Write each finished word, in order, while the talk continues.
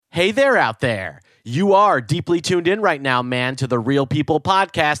Hey there out there. You are deeply tuned in right now, man, to the Real People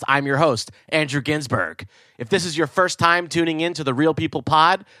Podcast. I'm your host, Andrew Ginsberg. If this is your first time tuning in to the Real People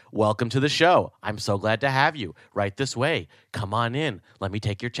Pod, welcome to the show. I'm so glad to have you right this way. Come on in. Let me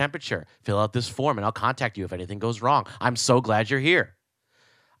take your temperature. Fill out this form, and I'll contact you if anything goes wrong. I'm so glad you're here.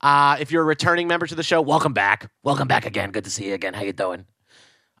 If you're a returning member to the show, welcome back. Welcome back again. Good to see you again. How you doing?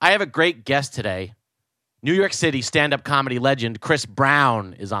 I have a great guest today. New York City stand-up comedy legend Chris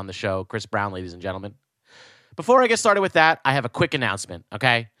Brown is on the show. Chris Brown, ladies and gentlemen. Before I get started with that, I have a quick announcement,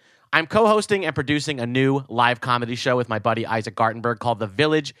 okay? I'm co-hosting and producing a new live comedy show with my buddy Isaac Gartenberg called The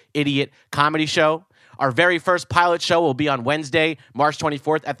Village Idiot Comedy Show. Our very first pilot show will be on Wednesday, March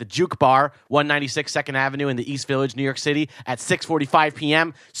 24th at the Juke Bar, 196 2nd Avenue in the East Village, New York City at 6:45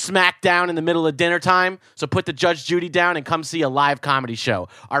 p.m., smack down in the middle of dinner time. So put the Judge Judy down and come see a live comedy show.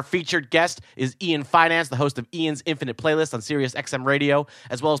 Our featured guest is Ian Finance, the host of Ian's Infinite Playlist on Sirius XM Radio,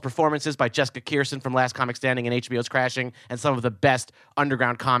 as well as performances by Jessica Kirson from Last Comic Standing and HBO's Crashing, and some of the best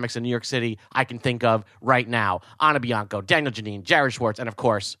underground comics in New York City I can think of right now. Anna Bianco, Daniel Janine, Jared Schwartz, and of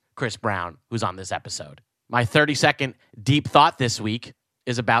course, Chris Brown, who's on this episode. My 30-second deep thought this week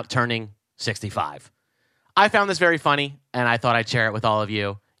is about turning 65. I found this very funny, and I thought I'd share it with all of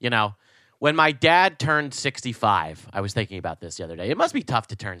you. You know, when my dad turned 65, I was thinking about this the other day. It must be tough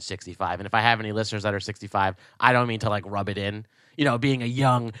to turn 65, and if I have any listeners that are 65, I don't mean to, like, rub it in. You know, being a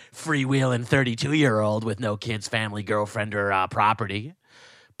young, freewheeling 32-year-old with no kids, family, girlfriend, or property.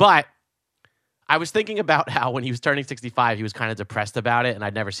 But I was thinking about how when he was turning 65, he was kind of depressed about it, and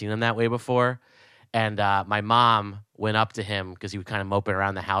I'd never seen him that way before. And my mom went up to him because he was kind of moping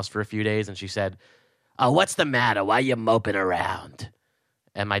around the house for a few days, and she said, "Oh, what's the matter? Why are you moping around?"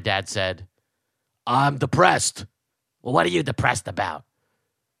 And my dad said, "I'm depressed." "Well, what are you depressed about?"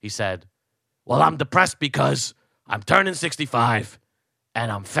 He said, "Well, I'm depressed because I'm turning 65, and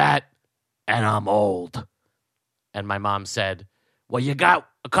I'm fat, and I'm old." And my mom said, "Well, you got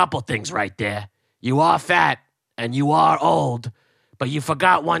a couple things right there. You are fat, and you are old, but you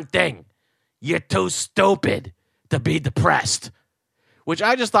forgot one thing. You're too stupid to be depressed." Which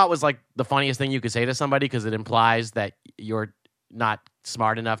I just thought was like the funniest thing you could say to somebody because it implies that you're not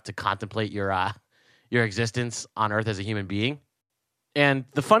smart enough to contemplate your existence on Earth as a human being. And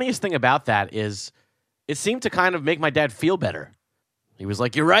the funniest thing about that is it seemed to kind of make my dad feel better. He was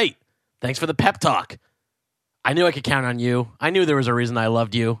like, "You're right. Thanks for the pep talk. I knew I could count on you. I knew there was a reason I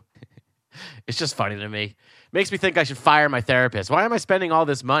loved you." It's just funny to me. Makes me think I should fire my therapist. Why am I spending all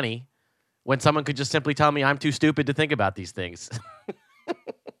this money when someone could just simply tell me I'm too stupid to think about these things?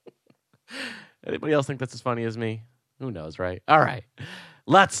 Anybody else think that's as funny as me? Who knows, right? All right.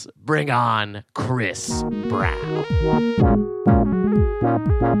 Let's bring on Chris Brown.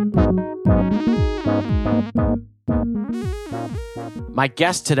 My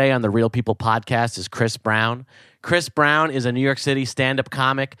guest today on the Real People Podcast is Chris Brown. Chris Brown is a New York City stand-up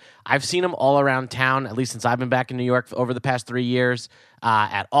comic. I've seen him all around town, at least since I've been back in New York over the past 3 years,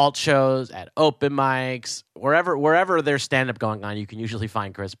 at alt shows, at open mics, wherever there's stand-up going on, you can usually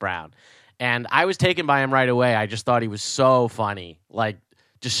find Chris Brown. And I was taken by him right away. I just thought he was so funny, like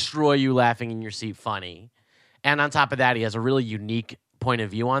destroy you laughing in your seat funny. And on top of that, he has a really unique point of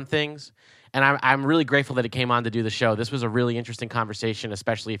view on things. And I'm really grateful that he came on to do the show. This was a really interesting conversation,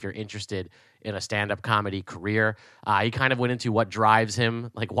 especially if you're interested in a stand-up comedy career. He kind of went into what drives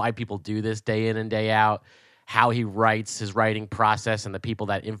him, like why people do this day in and day out, how he writes, his writing process, and the people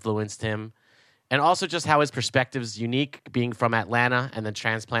that influenced him. And also just how his perspective is unique, being from Atlanta and then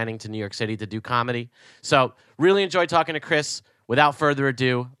transplanting to New York City to do comedy. So really enjoyed talking to Chris. Without further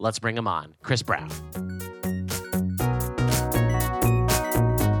ado, let's bring him on. Chris Brown.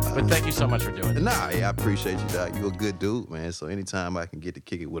 But thank you so much for doing it. Nah, yeah, I appreciate you, Doc. You're a good dude, man. So anytime I can get to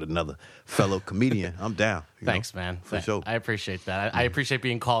kick it with another fellow comedian, I'm down. Thanks, man. For sure. I appreciate that. I appreciate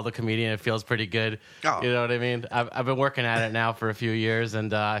being called a comedian. It feels pretty good. Oh. You know what I mean? I've been working at it now for a few years,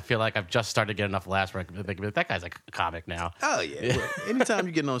 and I feel like I've just started to get enough laughs where I can think, that guy's like a comic now. Oh, yeah. Well, anytime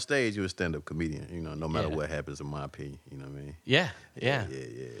you get on stage, you're a stand-up comedian, you know, no matter what happens, in my opinion. You know what I mean? Yeah.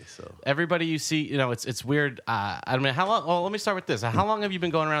 So everybody you see, you know, it's weird. I mean, how long? Well, let me start with this. How long have you been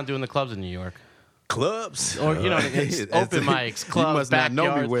going around doing the clubs in New York? Clubs? Or, you know, open mics, clubs, you must backyards.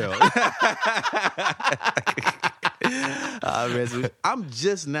 not know me well. I'm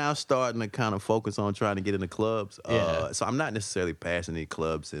just now starting to kind of focus on trying to get into clubs. So I'm not necessarily passing any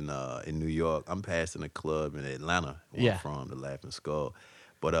clubs in New York. I'm passing a club in Atlanta where I'm from, the Laughing Skull.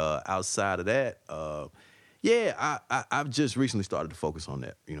 But outside of that, I've just recently started to focus on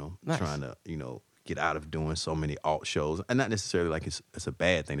that, you know, trying to, you know, get out of doing so many alt shows. And not necessarily like it's a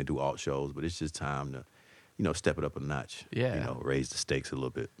bad thing to do alt shows, but it's just time to, step it up a notch. Yeah. Raise the stakes a little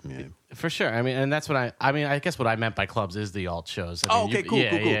bit. Yeah. For sure. I mean, and that's what I guess what I meant by clubs is the alt shows. Okay, cool.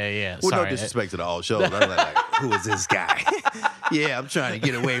 Yeah. Well, Sorry. no disrespect to the alt shows. I was like, who is this guy? Yeah, I'm trying to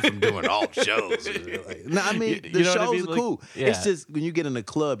get away from doing alt shows. No, I mean, the shows are cool. Yeah. It's just when you get in a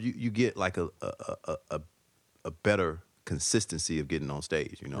club, you get like a better consistency of getting on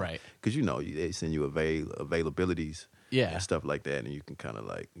stage, Right. Because, they send you availabilities Yeah. and stuff like that, and you can kind of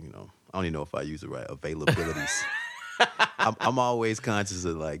like, I don't even know if I use it right, availabilities. I'm always conscious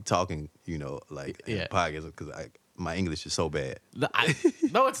of like talking, in podcasts because my English is so bad.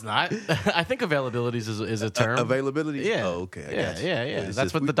 No, it's not. I think availabilities is a term. Availabilities? Yeah. Oh, okay. Yeah.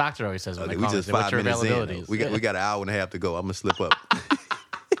 That's what the doctor always says when they call just it. What's your 5 minutes availabilities? in. We got an hour and a half to go. I'm gonna slip up.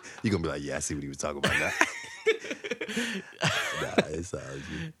 You're gonna be like, yeah, I see what he was talking about now. Nah, it's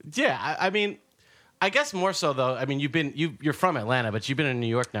Yeah, I mean, I guess more so though. I mean, you're from Atlanta, but you've been in New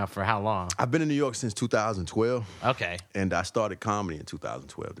York now for how long? I've been in New York since 2012. Okay. And I started comedy in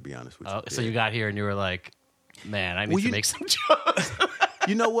 2012, to be honest with you. Oh, so you got here and you were like, man, I need to make some jokes.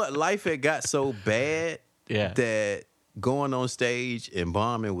 You know what? Life had got so bad that going on stage and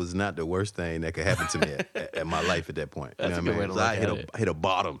bombing was not the worst thing that could happen to me at my life at that point. That's a good way to look at it. I hit a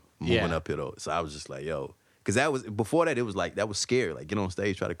bottom moving up here though. So I was just like, yo. Because before that, it was like, that was scary. Like, get on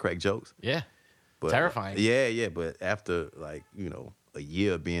stage, try to crack jokes. Yeah. But, terrifying. Yeah. But after, like, a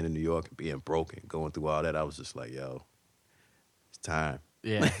year of being in New York and being broken, going through all that, I was just like, yo, it's time.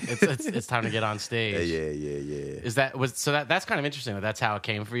 Yeah, it's time to get on stage. Yeah. That's kind of interesting. That's how it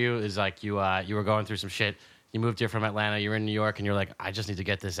came for you. Is like you were going through some shit. You moved here from Atlanta. You're in New York, and you're like, I just need to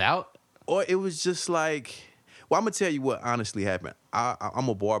get this out. Or it was just like, well, I'm gonna tell you what honestly happened. I'm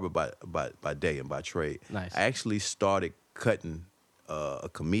a barber by day and by trade. Nice. I actually started cutting a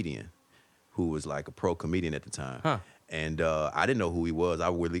comedian who was like a pro comedian at the time, and I didn't know who he was.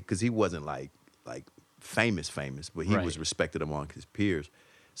 Because he wasn't like famous, but he was respected among his peers.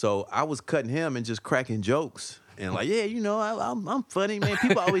 So I was cutting him and just cracking jokes and like, I'm funny, man.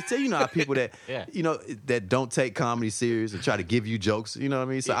 People always tell how people that that don't take comedy serious and try to give you jokes. You know what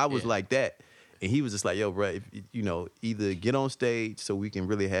I mean? So I was like that. And he was just like, yo, bro, if, either get on stage so we can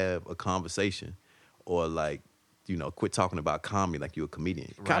really have a conversation or like, quit talking about comedy like you're a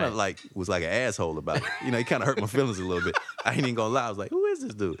comedian. Kind of like was like an asshole about it. He kind of hurt my feelings a little bit. I ain't even gonna lie. I was like, who is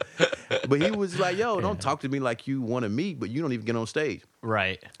this dude? But he was like, yo, don't talk to me like you want to meet, but you don't even get on stage.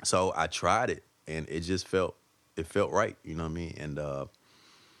 Right. So I tried it and it just felt right. You know what I mean? And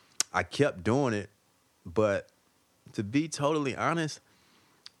I kept doing it. But to be totally honest,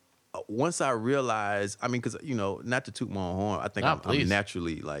 once I realized, I mean, because, not to toot my own horn, I think I'm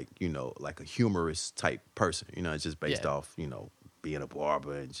naturally like a humorous type person. It's just based off, being a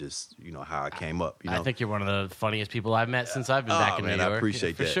barber and just, how I came up. I think you're one of the funniest people I've met since I've been back in New York. I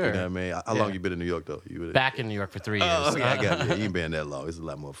appreciate that. Sure. You know what I mean? How long you been in New York, though? Back in New York for 3 years. Okay, I got you. You ain't been that long. It's a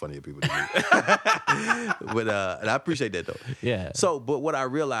lot more funnier people than you. But and I appreciate that, though. Yeah. So, but what I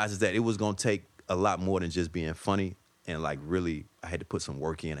realized is that it was going to take a lot more than just being funny. And like really, I had to put some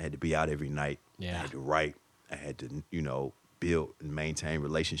work in. I had to be out every night. Yeah. I had to write. I had to, build and maintain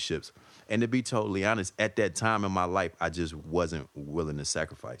relationships. And to be totally honest, at that time in my life, I just wasn't willing to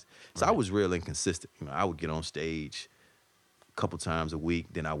sacrifice. So I was real inconsistent. I would get on stage a couple times a week,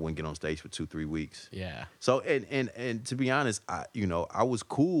 then I wouldn't get on stage for 2-3 weeks. Yeah. So and to be honest, I was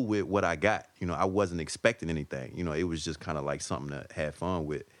cool with what I got. I wasn't expecting anything. It was just kind of like something to have fun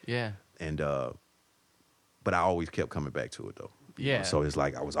with. Yeah. And but I always kept coming back to it though. Yeah. So it's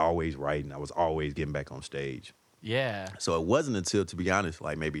like I was always writing. I was always getting back on stage. Yeah. So it wasn't until, to be honest,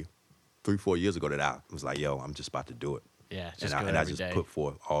 like maybe 3-4 years ago that I was like, yo, I'm just about to do it. Yeah. And I just put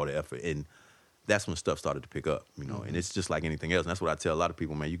forth all the effort. And that's when stuff started to pick up, Mm-hmm. And it's just like anything else. And that's what I tell a lot of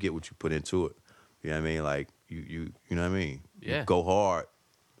people, man, you get what you put into it. You know what I mean? Like you know what I mean? Yeah. You go hard,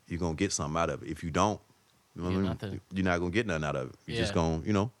 you're going to get something out of it. If you don't, you know what I mean? Nothing. You're not going to get nothing out of it. You're just going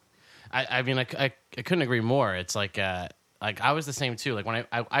to, I mean, I couldn't agree more. It's like I was the same too. Like when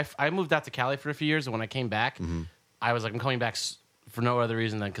I moved out to Cali for a few years, and when I came back, I was like, I'm coming back for no other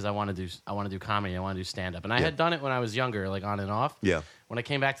reason than because I want to do comedy. I want to do stand up, and I had done it when I was younger, like on and off. Yeah. When I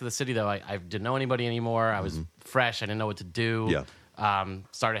came back to the city, though, I didn't know anybody anymore. I was fresh. I didn't know what to do. Yeah.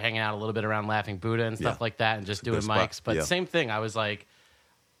 Started hanging out a little bit around Laughing Buddha and stuff like that, and just doing mics. But same thing. I was like,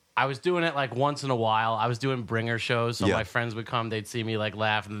 I was doing it like once in a while. I was doing bringer shows, so my friends would come, they'd see me like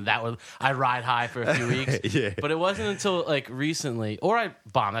laugh, and I'd ride high for a few weeks. But it wasn't until like recently, or I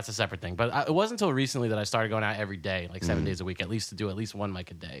bombed. That's a separate thing. But it wasn't until recently that I started going out every day, like 7 days a week, at least to do at least one mic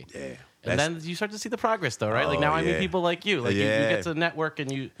a day. Yeah. And then you start to see the progress, though, right? Like now I meet people like you. Like you get to network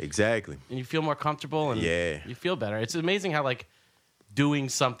and you exactly, and you feel more comfortable and you feel better. It's amazing how like doing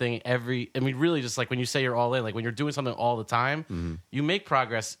something really just like when you say you're all in, like when you're doing something all the time, you make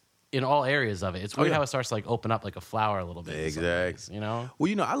progress in all areas of it. It's weird how it starts to like open up like a flower a little bit. Exactly. You know?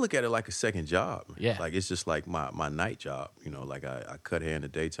 Well, I look at it like a second job. Yeah. Like it's just like my night job. Like I cut hair in the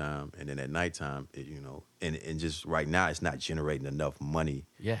daytime, and then at nighttime, and just right now it's not generating enough money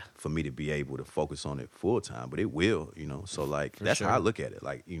for me to be able to focus on it full time, but it will, So like that's how I look at it.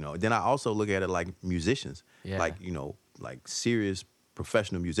 Like, then I also look at it like musicians. Yeah. Like, like serious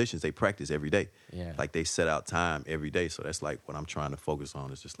professional musicians, they practice every day. Yeah. Like they set out time every day. So that's like what I'm trying to focus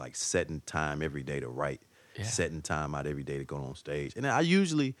on is just like setting time every day to write, setting time out every day to go on stage. And I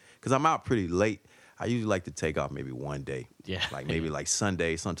usually, because I'm out pretty late, I usually like to take off maybe one day. Yeah. Like maybe like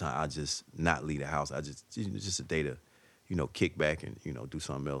Sunday. Sometimes I'll just not leave the house. Just a day to, kick back and, do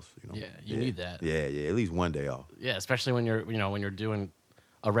something else. Yeah, you need that. Yeah, at least one day off. Yeah, especially when you're, when you're doing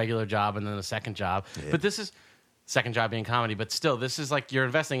a regular job and then a second job. Yeah. But this is... Second job being comedy, but still, this is like you're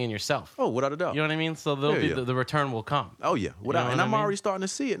investing in yourself. Oh, without a doubt. You know what I mean? So the return will come. Oh, yeah. I'm already starting to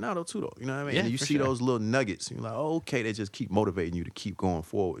see it now, though, too, though. You know what I mean? Yeah, and you see those little nuggets, and you're like, oh, okay, they just keep motivating you to keep going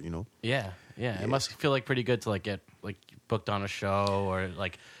forward, Yeah. It must feel like pretty good to like get like booked on a show or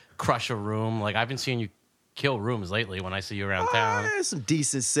like crush a room. Like I've been seeing you kill rooms lately when I see you around town. I had some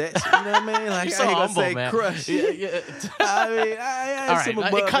decent sets, you know what I mean? Like, You're so I ain't gonna humble, say man. crush. Yeah. I mean, I had all right, some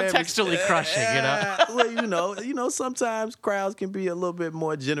above contextually average. crushing, Well, sometimes crowds can be a little bit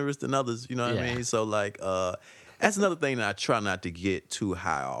more generous than others, you know what I mean? So, like, that's another thing that I try not to get too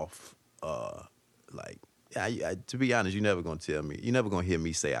high off. To be honest, you're never gonna hear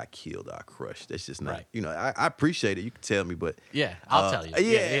me say I killed or I crushed. That's just not, I appreciate it. You can tell me, but I'll tell you.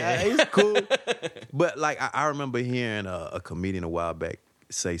 It's cool. But like, I remember hearing a comedian a while back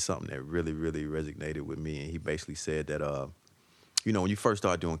say something that really, really resonated with me, and he basically said that, when you first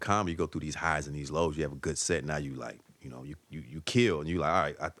start doing comedy, you go through these highs and these lows. You have a good set, now you like, you kill, and you like, all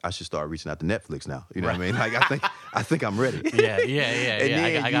right, I should start reaching out to Netflix now. You know what I mean? Like, I think I'm ready. Yeah.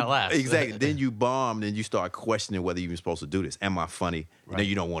 I got laughs. Exactly. Then you bomb, then you start questioning whether you're even supposed to do this. Am I funny? Right. Then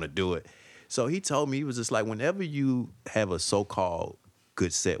you don't want to do it. So he told me, he was just like, whenever you have a so-called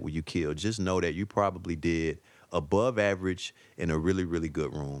good set where you kill, just know that you probably did above average in a really, really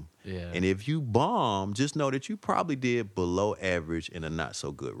good room. Yeah. And if you bomb, just know that you probably did below average in a not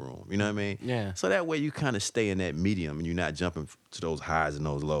so good room. You know what I mean? Yeah. So that way you kind of stay in that medium and you're not jumping to those highs and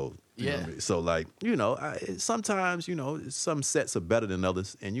those lows. You know what I mean? So like, sometimes, some sets are better than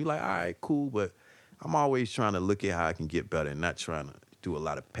others, and you like, all right, cool, but I'm always trying to look at how I can get better and not trying to do a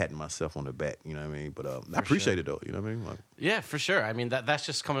lot of patting myself on the back, you know what I mean? But I appreciate it though, you know what I mean? Like, yeah, for sure. I mean that's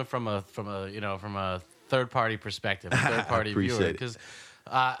just coming from a third party perspective, a third party viewer. Because,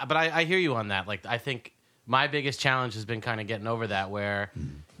 but I hear you on that. Like I think my biggest challenge has been kind of getting over that, where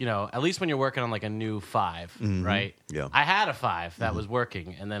at least when you're working on like a new 5, right? Yeah. I had a 5 that was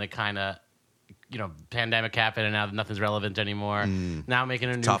working, and then it kind of, pandemic happened, and now nothing's relevant anymore. Now I'm making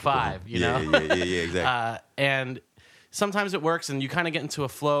a new Topical. 5, Yeah, exactly. And sometimes it works, and you kind of get into a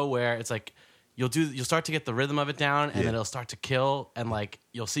flow where it's like you'll start to get the rhythm of it down, and then it'll start to kill, and like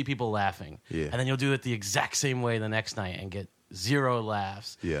you'll see people laughing, and then you'll do it the exact same way the next night and get 0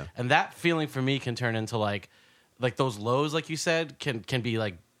 laughs. Yeah. And that feeling for me can turn into like those lows, like you said, can be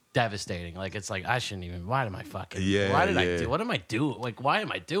like devastating. Like it's like I shouldn't even. Why am I fucking? Yeah. Why did I do? What am I doing? Like why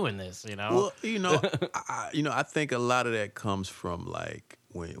am I doing this? Well, I think a lot of that comes from like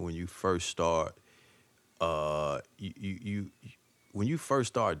when you first start. When you first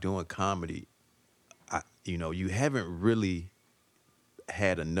start doing comedy, you haven't really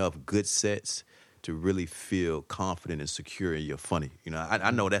had enough good sets to really feel confident and secure in your funny. I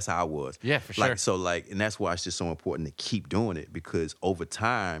know that's how I was. Yeah, for sure. And that's why it's just so important to keep doing it, because over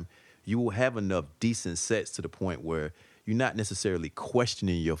time you will have enough decent sets to the point where you're not necessarily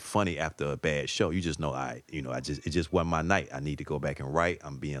questioning your funny after a bad show. You just know, it just wasn't my night. I need to go back and write.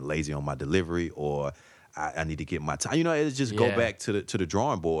 I'm being lazy on my delivery, or I need to get my time. It's just go back to the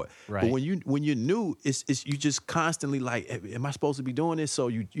drawing board. Right. But when you're new, it's you just constantly like, am I supposed to be doing this?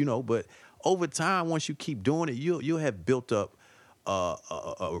 So but over time, once you keep doing it, you'll have built up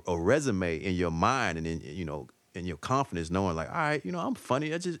a resume in your mind, and then and your confidence, knowing like, all right, I'm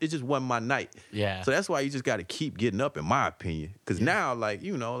funny. It just wasn't my night. Yeah. So that's why you just got to keep getting up, in my opinion. Because now, like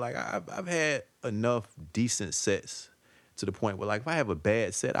I've had enough decent sets to the point where, like, if I have a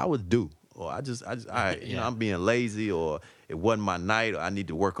bad set, I would do. Or I'm being lazy, or it wasn't my night, or I need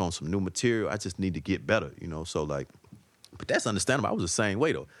to work on some new material. I just need to get better, So like, but that's understandable. I was the same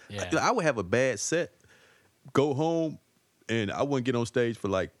way though. I would have a bad set, go home, and I wouldn't get on stage for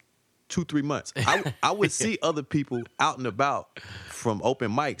like 2-3 months. I would see other people out and about from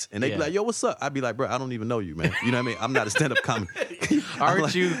open mics, and they'd be like, "Yo, what's up?" I'd be like, "Bro, I don't even know you, man. You know what I mean? I'm not a stand-up comic." Aren't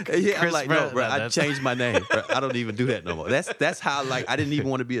like, you? Yeah, I'm like, no, bro. No, I changed my name. Bro. I don't even do that no more. That's how like I didn't even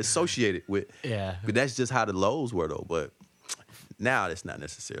want to be associated with. Yeah. But that's just how the lows were though. But now that's not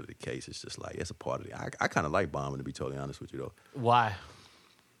necessarily the case. It's just like it's a part of it. I kind of like bombing, to be totally honest with you though. Why?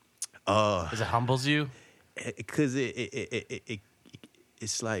 Because it humbles you. Because it's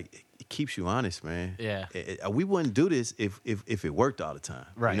like it keeps you honest, man. Yeah. We wouldn't do this if it worked all the time.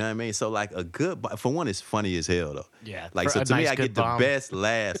 Right. You know what I mean? So like for one, it's funny as hell though. Yeah. Like so to me, I get the best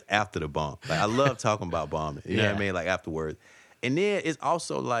laughs after the bomb. Like I love talking about bombing. You know what I mean? Like afterwards, and then it's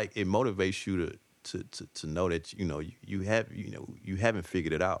also like it motivates you to know that you haven't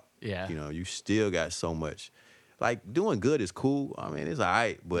figured it out. Yeah. You still got so much. Like doing good is cool. I mean, it's all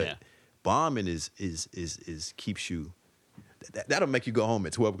right, but bombing is keeps you. That'll make you go home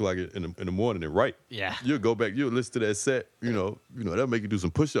at 12 o'clock in the morning and write. Yeah. You'll go back, you'll listen to that set, that'll make you do some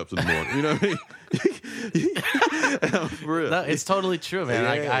push-ups in the morning. You know what I mean? For real. No, it's totally true, man.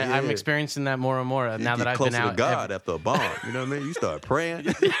 I'm experiencing that more and more now that I've been out. Closer to God after a bomb. You know what I mean? You start praying.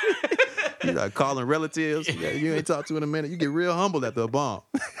 You start calling relatives you ain't talked to in a minute. You get real humble after a bomb.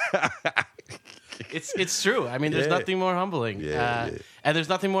 It's true. I mean, there's nothing more humbling. And there's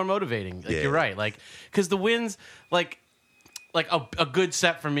nothing more motivating. Like, you're right. Like, because the wins, like a good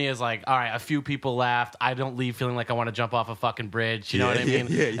set for me is like, all right, a few people laughed. I don't leave feeling like I want to jump off a fucking bridge. You know what I mean?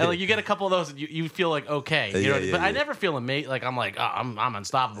 Yeah. And like you get a couple of those, and you feel like okay. But I never feel like I'm like, oh, I'm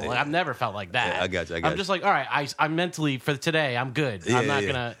unstoppable. Like, I've never felt like that. Yeah, I got you. I'm just like, all right, I'm mentally for today, I'm good. I'm not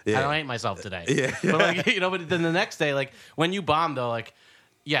gonna. I don't hate myself today. But like but then the next day, like when you bomb though, like.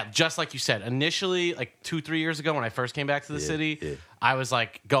 Yeah, just like you said. Initially, like 2-3 years ago when I first came back to the city, I was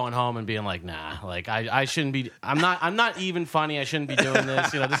like going home and being like, nah, like I shouldn't be. I'm not even funny. I shouldn't be doing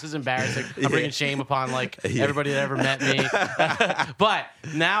this. This is embarrassing. I'm bringing shame upon like everybody that ever met me. But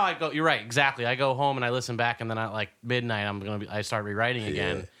now I go. You're right, exactly. I go home and I listen back, and then at like midnight, I start rewriting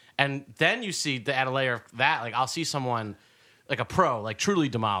again, and then you see at a layer of that, like I'll see someone. Like a pro, like truly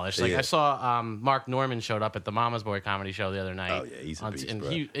demolished. Like I saw Mark Norman showed up at the Mama's Boy comedy show the other night. Oh yeah, he's a beast, and bro.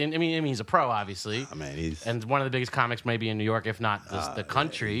 I mean he's a pro, obviously. I mean, and one of the biggest comics maybe in New York, if not the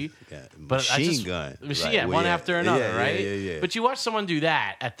country. But Machine gun, one after another, right? Yeah. But you watch someone do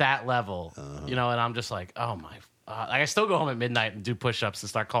that at that level, and I'm just like, oh my. Like I still go home at midnight and do push-ups and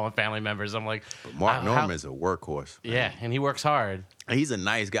start calling family members. I'm like, but Mark Norman is a workhorse. Man. Yeah, and he works hard. And he's a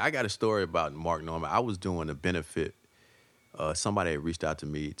nice guy. I got a story about Mark Norman. I was doing a benefit. Somebody had reached out to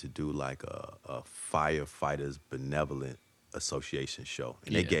me to do like a firefighters benevolent association show,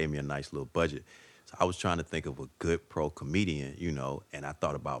 and they gave me a nice little budget. So I was trying to think of a good pro comedian, and I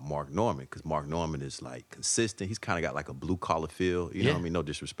thought about Mark Norman because Mark Norman is like consistent. He's kind of got like a blue collar feel, you know what I mean? No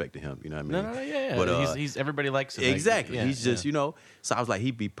disrespect to him, you know what I mean? No, yeah. But he's everybody likes him. Exactly. He's just, So I was like,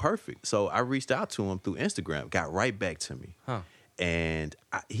 he'd be perfect. So I reached out to him through Instagram, got right back to me. Huh. And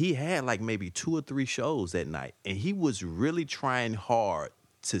he had like maybe 2 or 3 shows that night. And he was really trying hard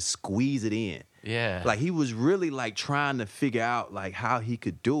to squeeze it in. Yeah. Like he was really like trying to figure out like how he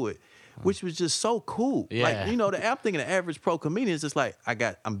could do it, which was just so cool. Yeah. Like, I'm thinking the average pro comedian is just like,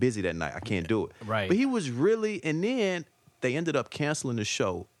 I'm busy that night. I can't do it. Right. But he was really, and then they ended up canceling the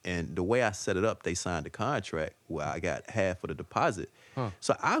show. And the way I set it up, they signed a contract where I got half of the deposit. Huh.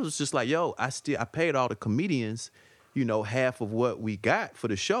 So I was just like, yo, I paid all the comedians half of what we got for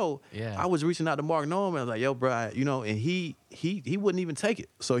the show. Yeah. I was reaching out to Mark Norman. I was like, yo, bro, and he wouldn't even take it.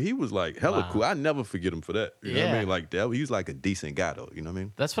 So he was like hella cool. I never forget him for that. You know what I mean? Like that. He's like a decent guy though. You know what I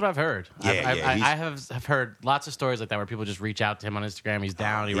mean? That's what I've heard. Yeah, I have heard lots of stories like that where people just reach out to him on Instagram. He's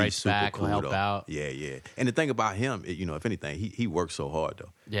down. He writes back. Cool, he'll help out. Yeah. And the thing about him, if anything, he works so hard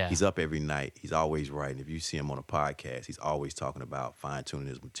though. Yeah. He's up every night. He's always writing. If you see him on a podcast, he's always talking about fine tuning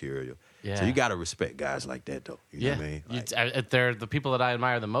his material. Yeah. So you got to respect guys like that, though. You know what I mean? Like, they're the people that I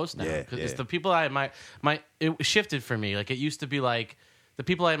admire the most now. Yeah, It's the people I admire. It shifted for me. Like, it used to be like, the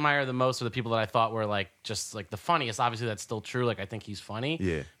people I admire the most are the people that I thought were, like, just, like, the funniest. Obviously, that's still true. Like, I think he's funny.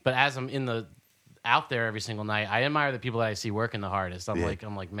 Yeah. But as I'm out there every single night, I admire the people that I see working the hardest. I'm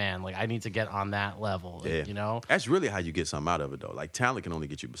like, man, like, I need to get on that level. Yeah. That's really how you get something out of it, though. Like, talent can only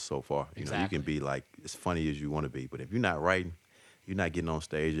get you so far. You can be, like, as funny as you want to be. But if you're not writing, you're not getting on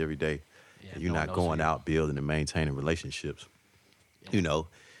stage every day. And you're not going out building and maintaining relationships. Yeah.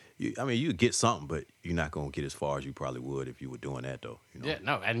 You get something, but you're not going to get as far as you probably would if you were doing that, though. Yeah,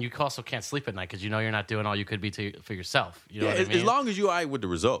 no, and you also can't sleep at night because you're not doing all you could be for yourself. You know what I mean? As long as you're all right with the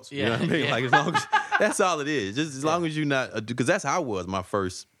results. You know what I mean? Like, as long as, that's all it is. Just as long as you're not, because that's how I was my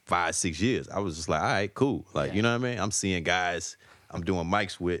first 5-6 years. I was just like, all right, cool. Like, you know what I mean? I'm seeing guys I'm doing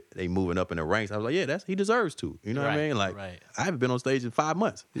mics with, they moving up in the ranks. I was like, yeah, he deserves to. You know what I mean? Like, I haven't been on stage in 5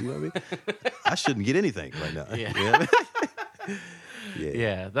 months. You know what I mean? I shouldn't get anything right now. Yeah. You know what I mean?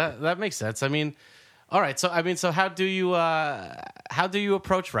 Yeah, that makes sense. I mean, all right. So how do you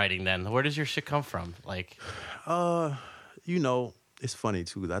approach writing then? Where does your shit come from? Like, you know, it's funny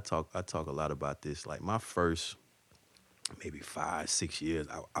too. I talk a lot about this. Like my first maybe 5-6 years,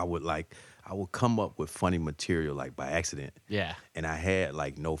 I would come up with funny material like by accident. Yeah. And I had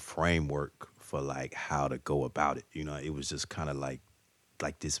like no framework for like how to go about it. You know, it was just kind of like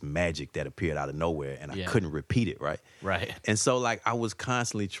this magic that appeared out of nowhere, and I couldn't repeat it, right? Right. And so like I was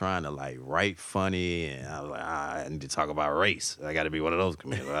constantly trying to like write funny, and I was like, I need to talk about race. I got to be one of those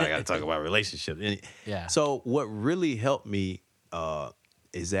comedians. I got to talk about relationships. And yeah. So what really helped me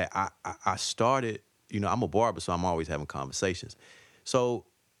is that I started, you know, I'm a barber, so I'm always having conversations. So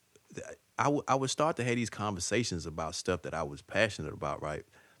I would start to have these conversations about stuff that I was passionate about, right?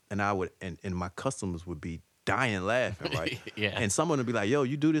 And and my customers would be dying laughing, right? Yeah. And someone would be like, yo,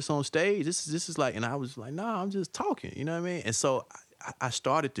 you do this on stage? This is like, and I was like, nah, I'm just talking, you know what I mean? And so I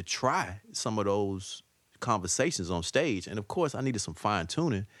started to try some of those conversations on stage. And of course, I needed some fine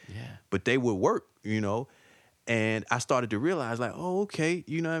tuning, but they would work, you know? And I started to realize like, oh, okay,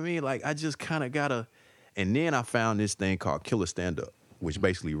 you know what I mean? Like I just kind of gotta, and then I found this thing called killer stand-up, which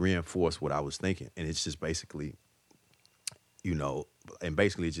basically reinforced what I was thinking. And it's just basically, you know, and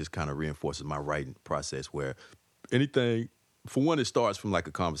basically it just kind of reinforces my writing process where anything, for one, it starts from like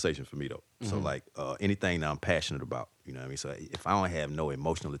a conversation for me though. Mm-hmm. So like anything that I'm passionate about, you know what I mean? So if I don't have no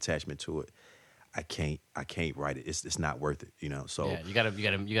emotional attachment to it, I can't write it. It's not worth it, you know. So yeah, you gotta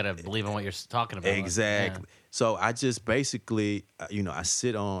believe in what you're talking about. Exactly. Yeah. So I just basically, you know,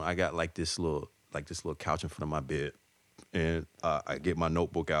 I got like this little couch in front of my bed, and I get my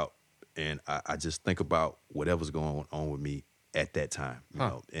notebook out, and I just think about whatever's going on with me at that time, you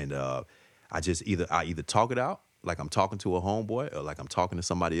know. And I either talk it out like I'm talking to a homeboy, or like I'm talking to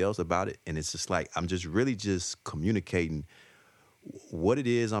somebody else about it, and it's just like I'm just really just communicating what it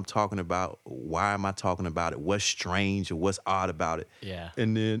is I'm talking about, why am I talking about it, what's strange or what's odd about it. Yeah.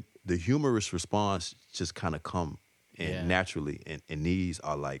 And then the humorous response just kind of come in naturally, and these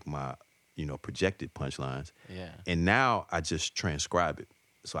are like my, you know, projected punchlines. Yeah. And now I just transcribe it.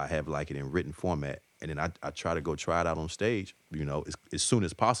 So I have like it in written format, and then I try to go try it out on stage, you know, as soon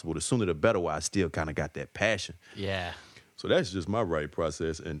as possible. The sooner the better, while I still kind of got that passion. Yeah. So that's just my writing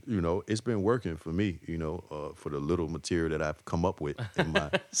process, and you know, it's been working for me. You know, for the little material that I've come up with in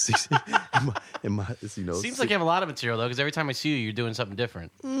my, you know. Seems like you have a lot of material though, because every time I see you, you're doing something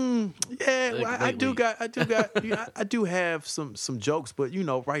different. Yeah, well, I do have some jokes, but you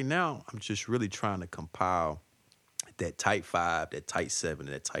know, right now I'm just really trying to compile that tight 5, that tight 7,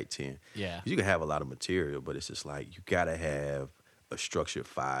 and that tight 10. Yeah, you can have a lot of material, but it's just like you gotta have a structured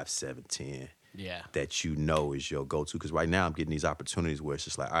 5, 7, 10. Yeah. That you know is your go-to. Because right now I'm getting these opportunities where it's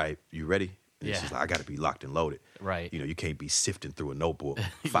just like, all right, you ready? And it's just like, I got to be locked and loaded. Right. You know, you can't be sifting through a notebook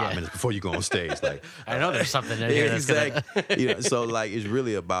 5 minutes before you go on stage. Like, I know there's something in here that's exactly. You know, so like, it's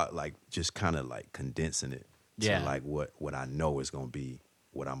really about like just kind of like condensing it to like what I know is going to be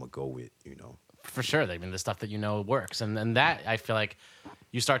what I'm going to go with, you know. For sure. I mean, the stuff that you know works. And that, I feel like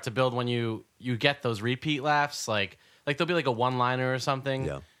you start to build when you get those repeat laughs. Like there'll be like a one-liner or something.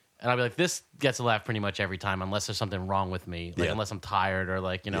 Yeah. And I'll be like, this gets a laugh pretty much every time, unless there's something wrong with me. Like, unless I'm tired or,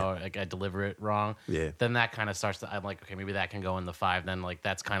 like, you know, like I deliver it wrong. Yeah. Then that kind of starts to, I'm like, okay, maybe that can go in the 5. Then, like,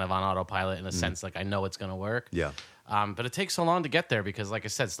 that's kind of on autopilot in a sense. Like, I know it's going to work. Yeah. But it takes so long to get there because, like I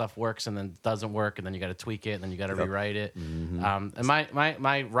said, stuff works and then doesn't work. And then you got to tweak it and then you got to rewrite it. Mm-hmm. And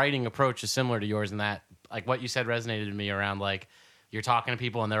my writing approach is similar to yours in that, like, what you said resonated to me around, like, you're talking to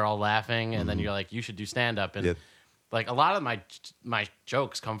people and they're all laughing. And then you're like, you should do stand-up. And like a lot of my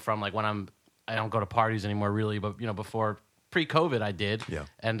jokes come from like when I don't go to parties anymore really, but you know, before pre-COVID I did. Yeah.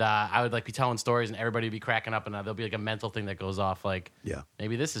 And I would like be telling stories and everybody would be cracking up and there'll be like a mental thing that goes off like,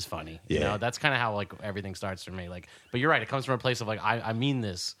 maybe this is funny. You know, that's kind of how like everything starts for me. Like, but you're right, it comes from a place of like, I mean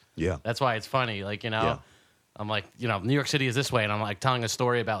this. Yeah. That's why it's funny. Like, you know, I'm like, you know, New York City is this way and I'm like telling a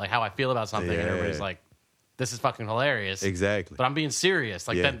story about like how I feel about something and everybody's like, this is fucking hilarious. Exactly. But I'm being serious.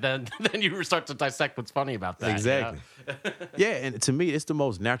 Like then you start to dissect what's funny about that. Exactly. You know? Yeah, and to me, it's the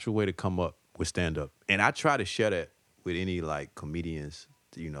most natural way to come up with stand-up. And I try to share that with any like comedians,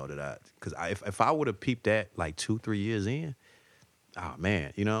 you know, because if I would have peeped that like 2-3 years in, oh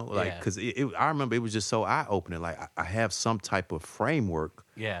man, you know, like because I remember it was just so eye-opening. Like I have some type of framework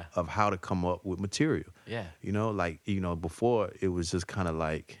of how to come up with material. Yeah. You know, like, you know, before it was just kind of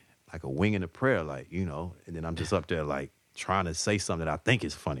like a wing and a prayer, like, you know, and then I'm just up there like trying to say something that I think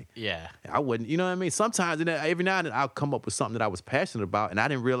is funny. Yeah. I wouldn't, you know what I mean? Sometimes, every now and then, I'll come up with something that I was passionate about, and I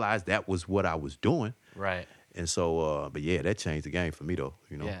didn't realize that was what I was doing. Right. And so, but yeah, that changed the game for me, though.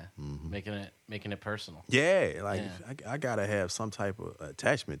 You know, Yeah, making it personal. Yeah, like I gotta have some type of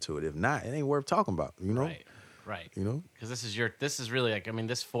attachment to it. If not, it ain't worth talking about. You know, right. You know, because this is really like, I mean,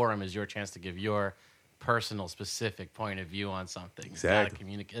 this forum is your chance to give your personal, specific point of view on something. Exactly.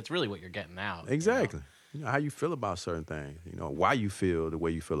 Communicate. It's really what you're getting out. Exactly. You know how you feel about certain things. You know why you feel the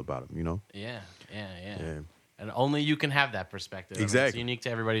way you feel about them. You know. Yeah. And only you can have that perspective. Exactly. I mean, it's unique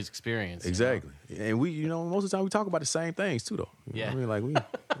to everybody's experience. Exactly. And we, most of the time we talk about the same things too, though. You know what I mean, like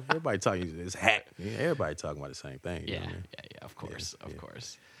everybody talking this hack. Everybody talking about the same thing. Yeah. You know what I mean? Yeah. Of course. Of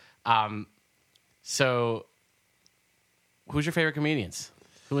course. So, who's your favorite comedians?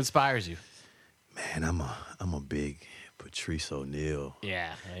 Who inspires you? Man, I'm a big Patrice O'Neal.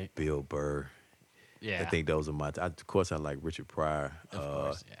 Yeah. Right? Bill Burr. Yeah. I think those are of course, I like Richard Pryor. Of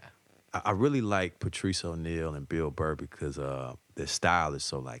course. Yeah. I really like Patrice O'Neal and Bill Burr because their style is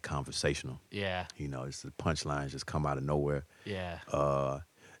so like conversational. Yeah. You know, it's the punchlines just come out of nowhere. Yeah.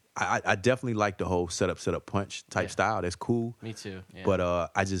 I definitely like the whole set up punch type style. That's cool. Me too. Yeah. But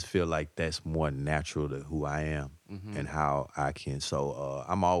I just feel like that's more natural to who I am and how I can. So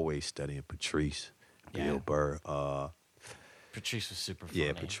I'm always studying Patrice, Bill Burr. Patrice was super funny.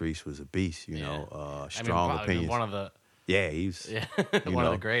 Yeah, Patrice was a beast. You know, strong opinions. One of the. Yeah, he's one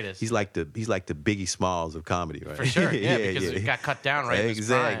of the greatest. He's like the Biggie Smalls of comedy, right? For sure, because he got cut down right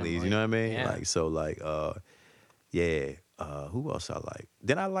exactly. In his prime. You know what I mean? Yeah. Who else I like?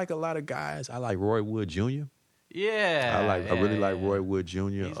 Then I like a lot of guys. I like Roy Wood Jr. Yeah, I really like Roy Wood Jr.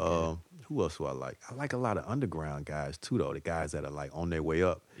 Who else do I like? I like a lot of underground guys too, though. The guys that are like on their way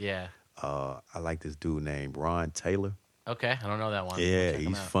up. Yeah. I like this dude named Ron Taylor. Okay, I don't know that one. Yeah,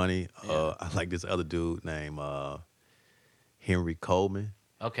 he's funny. Yeah. I like this other dude named Henry Coleman.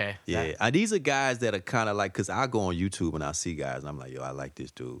 Okay. Yeah. These are guys that are kind of like, because I go on YouTube and I see guys and I'm like, yo, I like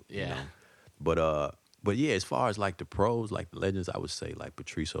this dude. Yeah. You know? But yeah, as far as like the pros, like the legends, I would say like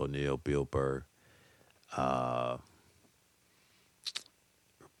Patrice O'Neal, Bill Burr,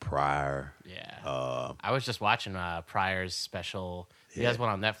 Pryor. Yeah. I was just watching Pryor's special. He has one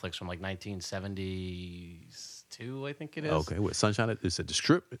on Netflix from like 1972, I think it is. Okay, with Sunshine, is it the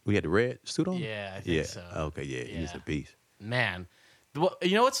Strip? We had the red suit on? Yeah, I think so. Okay, yeah, he's a beast. Man.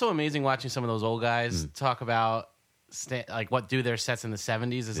 You know what's so amazing watching some of those old guys talk about like what do their sets in the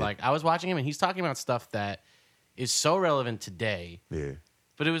 70s is like, I was watching him and he's talking about stuff that is so relevant today. Yeah.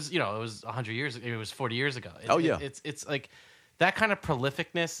 But it was 100 years ago. It was 40 years ago. It's like that kind of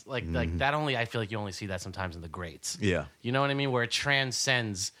prolificness, like that I feel like you only see that sometimes in the greats. Yeah. You know what I mean? Where it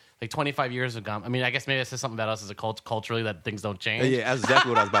transcends. Like 25 years ago, I mean, I guess maybe this is something about us as a culturally that things don't change. Yeah, that's exactly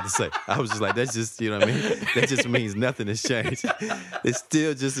what I was about to say. I was just like, that's just, you know what I mean? That just means nothing has changed. It's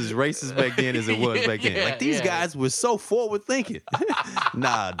still just as racist back then as it was back then. Like, these guys were so forward thinking.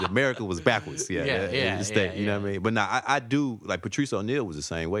 Nah, America was backwards. You know what I mean? But nah, I do, like, Patrice O'Neal was the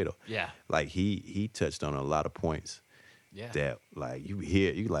same way, though. Yeah. Like, he touched on a lot of points that, like, you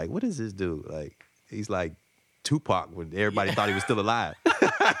hear, you like, what is this dude? Like, he's like Tupac when everybody thought he was still alive.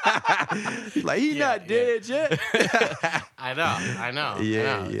 Like, he's not dead yet. I know.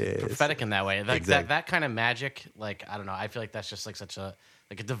 Yeah. Prophetic in that way. Like exactly. that kind of magic, like, I don't know. I feel like that's just like such a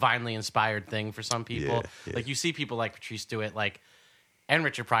divinely inspired thing for some people. Yeah. Like, you see people like Patrice do it, like, and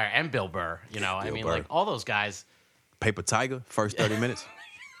Richard Pryor and Bill Burr, you know. I mean, like, all those guys. Paper Tiger, first 30 minutes.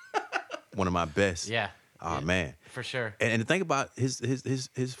 One of my best. Yeah. Oh, man. For sure. And the thing about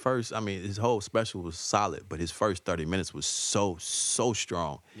his first, I mean, his whole special was solid, but his first 30 minutes was so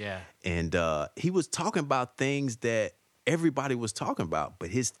strong. Yeah. And he was talking about things that everybody was talking about, but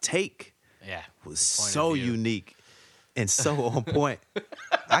his take was so unique and so on point.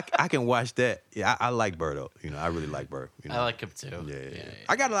 I can watch that. Yeah, I like Burr, though. You know, I really like Burr. You know? I like him, too. Yeah.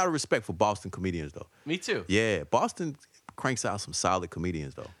 I got a lot of respect for Boston comedians, though. Me, too. Yeah, Boston cranks out some solid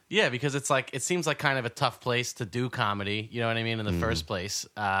comedians, though. Yeah, because it's like, it seems like kind of a tough place to do comedy, you know what I mean, in the first place.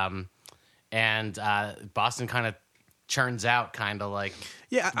 And Boston kind of churns out kind of like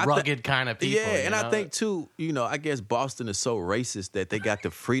rugged kind of people. Yeah, and you know? I think, too, you know, I guess Boston is so racist that they got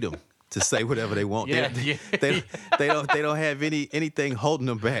the freedom to say whatever they want. They don't have anything holding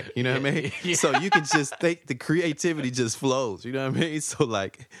them back. You know what I mean? Yeah. So you can just think the creativity just flows. You know what I mean? So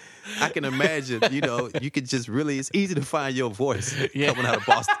like, I can imagine, you know, you could just really, it's easy to find your voice coming out of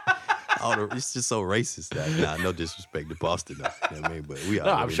Boston. It's just so racist. Nah, no disrespect to Boston, though. You know what I mean? But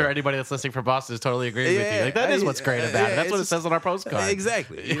I'm sure anybody that's listening from Boston is totally agreeing with you. Like, that is what's great about it. That's what it says on our postcard.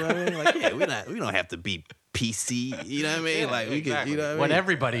 Exactly. You know what I mean? Like, we don't have to be PC. You know what I mean? Like we exactly. could, you know what I mean? When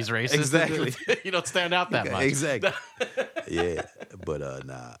everybody's racist, exactly, you don't stand out that much. Exactly. Yeah, but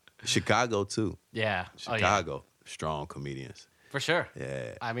nah, Chicago too. Yeah, Chicago, strong comedians for sure.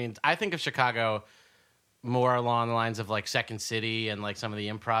 Yeah, I mean, I think of Chicago more along the lines of like Second City and like some of the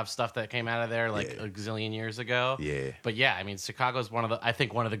improv stuff that came out of there like a gazillion years ago. Yeah. But yeah, I mean, Chicago's one of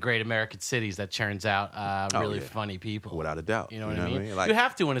the great American cities that churns out really funny people. Without a doubt. You know what I mean? Like, you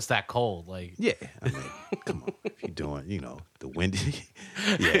have to when it's that cold. Like, yeah, I mean, come on. If you're doing, the windy,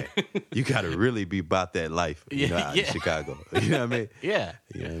 you got to really be about that life, out in Chicago. You know what I mean? Yeah.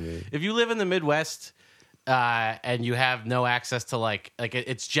 You know what I mean? If you live in the Midwest, and you have no access to like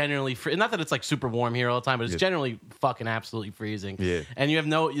it's generally not that it's like super warm here all the time, but it's generally fucking absolutely freezing. Yeah. And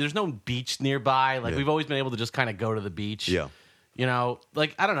there's no beach nearby. Like we've always been able to just kind of go to the beach. Yeah.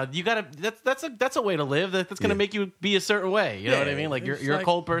 Like I don't know, you gotta. That's a way to live. That's gonna make you be a certain way. You know what I mean? Like you're a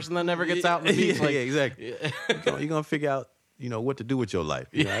cold person that never gets out on the beach. Yeah, exactly. You're gonna figure out what to do with your life.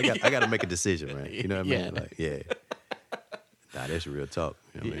 I got to make a decision, man. You know what I mean? Like nah, that's real talk.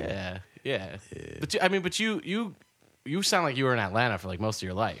 You know what I mean? Yeah. But you sound like you were in Atlanta for like most of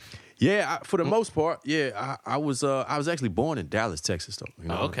your life. Yeah, for the most part, yeah. I was actually born in Dallas, Texas, though.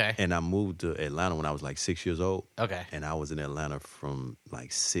 Oh, okay. And I moved to Atlanta when I was like 6 years old. Okay. And I was in Atlanta from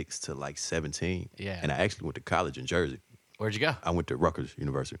like 6 to like 17. Yeah. And I actually went to college in Jersey. Where'd you go? I went to Rutgers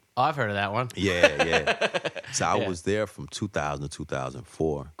University. Oh, I've heard of that one. Yeah. So I was there from 2000 to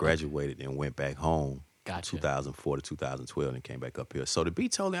 2004, graduated, and went back home. Gotcha. 2004 to 2012 and came back up here. So to be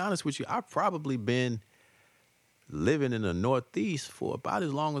totally honest with you, I've probably been living in the Northeast for about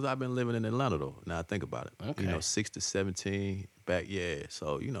as long as I've been living in Atlanta, though. Now I think about it. Okay. 6 to 17 back,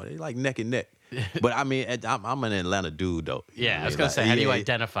 So, they like neck and neck. But I mean, I'm an Atlanta dude, though. Yeah, I was going to say, how do you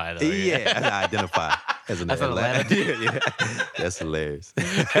identify, though? Yeah, I identify as an Atlanta dude. Yeah. That's hilarious. Do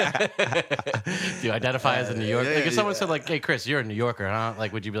you identify as a New Yorker? Like if someone said, like, hey, Chris, you're a New Yorker, huh?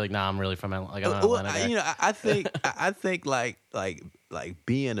 Like, would you be like, nah, I'm really from Atlanta. Like, I'm not Atlanta guy. I think like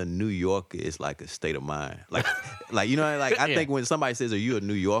being a New Yorker is like a state of mind. Like I think when somebody says, are you a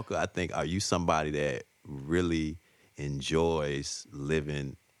New Yorker? I think, are you somebody that really enjoys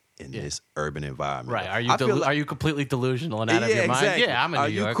living in this urban environment? Right. Are you completely delusional and out of your mind? Exactly. Yeah, I'm a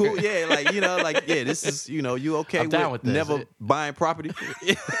New Yorker. Are you cool? Yeah, this is, you okay I'm down with this. Never buying property?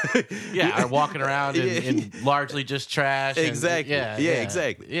 Or walking around in largely just trash. Exactly.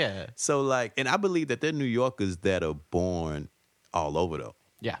 Exactly. Yeah. So and I believe that there are New Yorkers that are born all over though.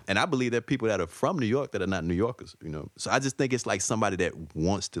 Yeah. And I believe there are people that are from New York that are not New Yorkers, So I just think it's like somebody that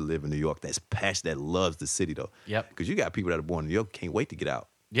wants to live in New York, that's passionate, that loves the city though. Yep. Because you got people that are born in New York, can't wait to get out.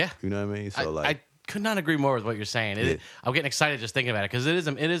 Yeah. You know what I mean? So I could not agree more with what you're saying. I'm getting excited just thinking about it because it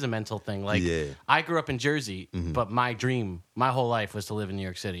is a mental thing. Like I grew up in Jersey, but my dream, my whole life was to live in New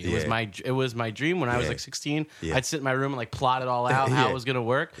York City. It was my dream when I was like 16. I'd sit in my room and like plot it all out how it was going to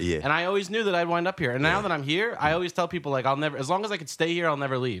work. And I always knew that I'd wind up here. And now that I'm here, I always tell people like as long as I could stay here, I'll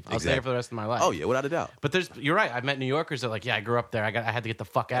never leave. I'll stay here for the rest of my life. Oh yeah, without a doubt. But you're right. I've met New Yorkers that are like, I grew up there. I had to get the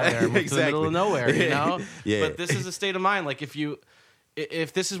fuck out of there and move to the middle of nowhere. But this is a state of mind. Like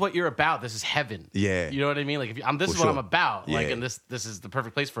if this is what you're about, this is heaven. Yeah, you know what I mean. Like this is what I'm about. Like, and this is the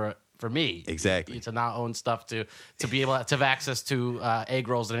perfect place for me. Exactly. To not own stuff, to be able to have access to egg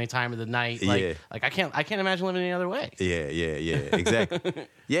rolls at any time of the night. Like I can't imagine living any other way. Yeah. Exactly.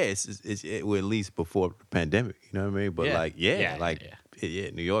 It's at least before the pandemic. You know what I mean? But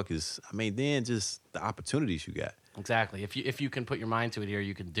New York is. I mean, then just the opportunities you got. Exactly. If you can put your mind to it here,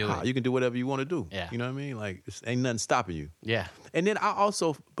 you can do it. You can do whatever you want to do. Yeah. You know what I mean? Like, ain't nothing stopping you. Yeah. And then I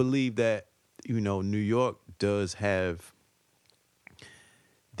also believe that, New York does have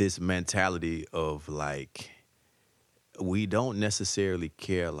this mentality of like, we don't necessarily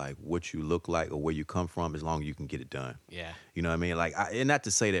care like what you look like or where you come from as long as you can get it done. Yeah. You know what I mean? Like, and not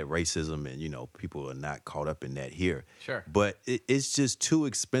to say that racism and, people are not caught up in that here. Sure. But it's just too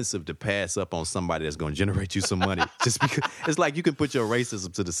expensive to pass up on somebody that's going to generate you some money. Just because it's like you can put your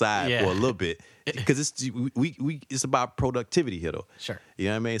racism to the side for a little bit because it's about productivity here though. Sure. You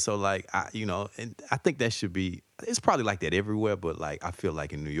know what I mean? So like, and I think that should be, it's probably like that everywhere. But like, I feel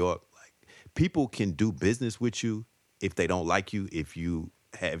like in New York, like people can do business with you if they don't like you, if you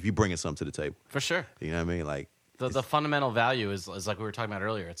bringing something to the table. For sure. You know what I mean? Like the fundamental value is like we were talking about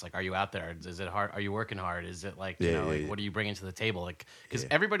earlier. It's like, are you out there? Is it hard? Are you working hard? Is it like, what are you bringing to the table? Like, because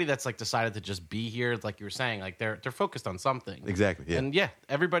everybody that's like decided to just be here, like you were saying, like they're focused on something. Exactly. Yeah. And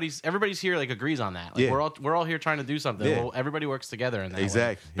everybody's here like agrees on that. Like we're all here trying to do something. Yeah. Well, everybody works together in that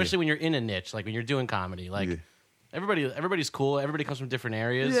way. Especially when you're in a niche, like when you're doing comedy, like. Yeah. Everybody's cool. Everybody comes from different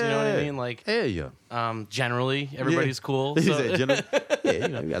areas. You know what I mean? Like, generally, everybody's cool. So.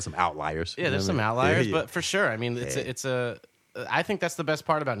 Yeah, you got some outliers. Yeah, there's some outliers, but for sure. I mean, I think that's the best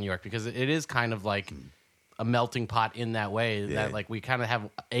part about New York because it is kind of like a melting pot in that way that like we kind of have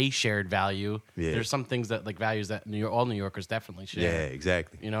a shared value. Yeah. There's some things that like values that all New Yorkers definitely share. Yeah,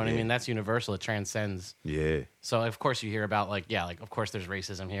 exactly. You know what I mean? That's universal. It transcends. Yeah. So of course you hear about of course there's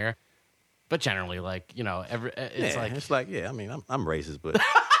racism here, but generally it's like I mean I'm racist, but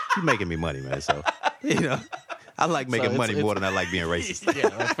you're making me money, man. So I like making money more than I like being racist.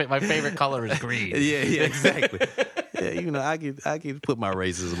 Yeah, my favorite color is green. Yeah, exactly. Yeah, I can put my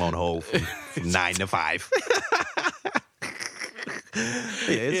racism on hold from 9 to 5.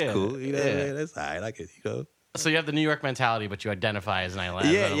 It's cool. That's all right. I can, So you have the New York mentality, but you identify as an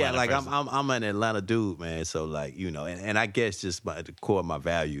Atlanta. Yeah. Like person. I'm an Atlanta dude, man. So like and I guess just by the core of my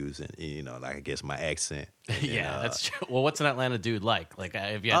values and like I guess my accent. That's true. Well, what's an Atlanta dude like? Like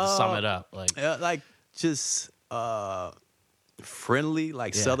if you had to sum it up, like just friendly,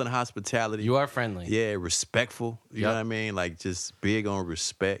 like Southern hospitality. You are friendly. Yeah, respectful. You know what I mean? Like just big on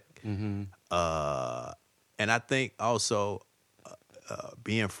respect. Mm-hmm. And I think also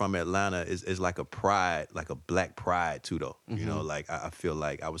being from Atlanta is like a pride, like a black pride too, though. Mm-hmm. Like I feel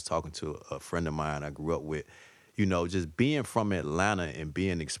like I was talking to a friend of mine I grew up with. Just being from Atlanta and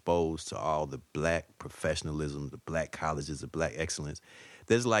being exposed to all the black professionalism, the black colleges, the black excellence.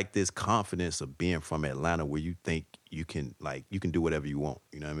 There's like this confidence of being from Atlanta where you think you can do whatever you want.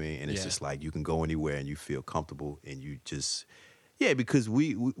 You know what I mean? And it's just like you can go anywhere and you feel comfortable and you just because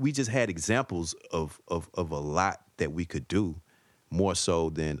we just had examples of a lot that we could do more so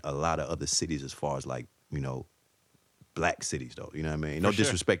than a lot of other cities as far as like, black cities though. You know what I mean? No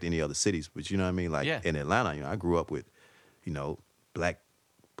disrespect to any other cities, but you know what I mean? Like in Atlanta, I grew up with, black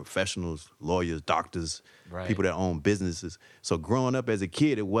professionals, lawyers, doctors, people that own businesses. So growing up as a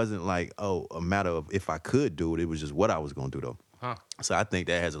kid, it wasn't like, a matter of if I could do it. It was just what I was going to do, though. Huh. So I think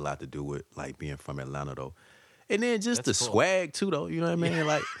that has a lot to do with, like, being from Atlanta, though. And then just That's the cool. swag, too, though. You know what I mean? Yeah.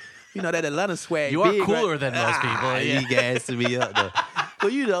 Like, that Atlanta swag. You are cooler than most people. You guys to me up, though. But,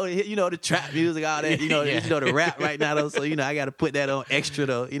 the trap music, all that. The rap right now, though. So, I got to put that on extra,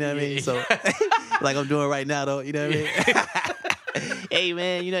 though. You know what I mean? So, like I'm doing right now, though. You know what I mean? Hey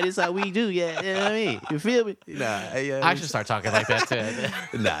man, this is how we do, yeah. You know what I mean? You feel me? I should start talking like that too.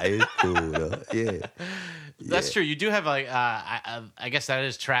 It's cool though. Yeah. That's true. You do have like I guess that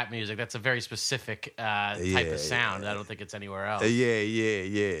is trap music. That's a very specific type of sound. I don't think it's anywhere else.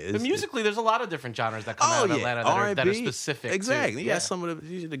 Yeah. But musically, there's a lot of different genres that come out of Atlanta that are specific. Exactly. You got some of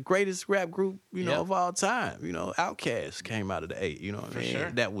the greatest rap group, of all time. Outkast came out of the 8. You know what I mean?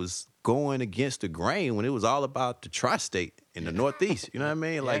 Sure. That was going against the grain when it was all about the tri-state in the Northeast. You know what I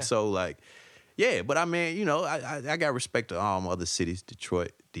mean? But I mean, I got respect to all other cities,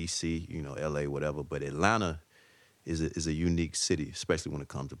 Detroit, D.C., L.A., whatever. But Atlanta is a unique city, especially when it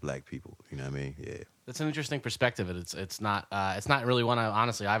comes to black people. You know what I mean? Yeah. That's an interesting perspective. It's not really one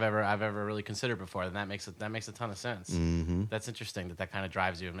I've ever really considered before, and that makes a ton of sense. Mm-hmm. That's interesting that kind of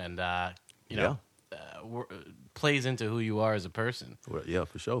drives you and plays into who you are as a person. Well, yeah,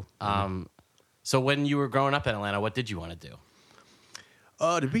 for sure. So when you were growing up in Atlanta, what did you want to do?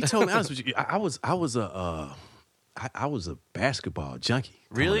 To be totally honest with you, I was a basketball junkie.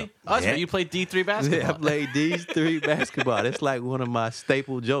 Really? Oh, that's right. You played D3 basketball. Yeah, I played D3 basketball. That's like one of my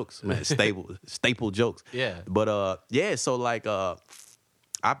staple jokes, man. Staple jokes. Yeah. But so like I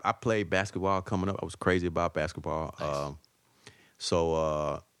played basketball coming up. I was crazy about basketball.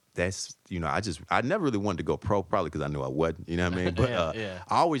 Nice. That's I never really wanted to go pro, probably because I knew I wasn't. You know what I mean? But I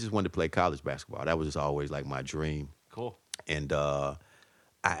always just wanted to play college basketball. That was just always like my dream. Cool. And I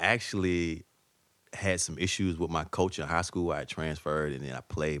actually had some issues with my coach in high school. I had transferred, and then I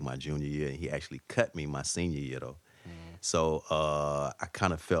played my junior year, and he actually cut me my senior year, though. Mm. So I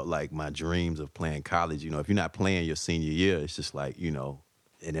kind of felt like my dreams of playing college, if you're not playing your senior year, it's just like,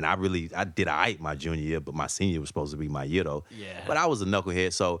 and then I did all right my junior year, but my senior was supposed to be my year, though. Yeah. But I was a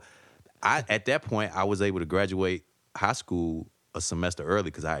knucklehead, so at that point, I was able to graduate high school a semester early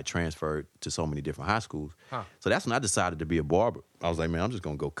because I had transferred to so many different high schools. Huh. So that's when I decided to be a barber. I was like, man, I'm just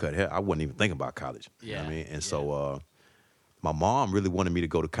going to go cut hair. I wasn't even thinking about college. You know what I mean? And so my mom really wanted me to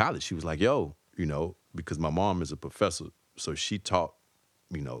go to college. She was like, yo, because my mom is a professor, so she taught,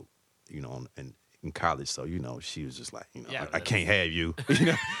 in college. So, she was just like, I can't have you.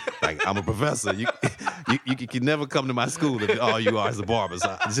 Like, I'm a professor. You can never come to my school if all you are is a barber.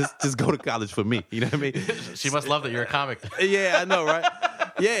 So just go to college for me. You know what I mean? She must love that you're a comic. Yeah, I know, right?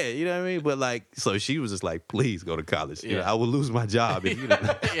 Yeah, you know what I mean? But so she was just like, please go to college. I will lose my job. If,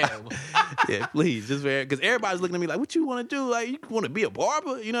 Yeah, please, just because everybody's looking at me like, what you want to do? Like, you want to be a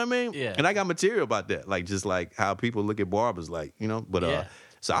barber? You know what I mean? Yeah. And I got material about that, like just like how people look at barbers, like, you know. But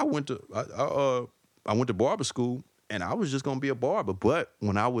so I went to barber school, and I was just gonna be a barber. But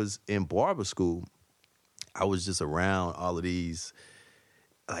when I was in barber school, I was just around all of these.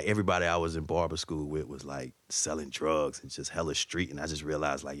 Like everybody I was in barber school with was like selling drugs and just hella street, and I just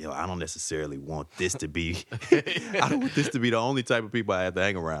realized like, yo, I don't necessarily want this to be, I don't want this to be the only type of people I have to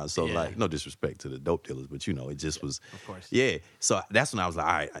hang around. So like, no disrespect to the dope dealers, but you know, it just was, of course, yeah. So that's when I was like,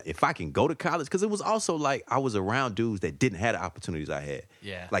 all right, if I can go to college, because it was also like I was around dudes that didn't have the opportunities I had.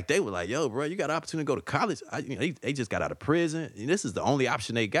 Yeah, like they were like, yo, bro, you got an opportunity to go to college. They just got out of prison, and this is the only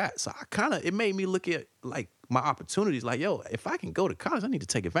option they got. So it made me look at like my opportunities, like, yo, if I can go to college, I need to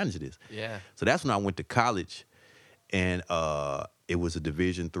take advantage of this. Yeah. So that's when I went to college, and it was a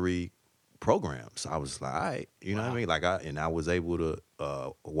Division III program. So I was like, all right, you know what I mean? Like I was able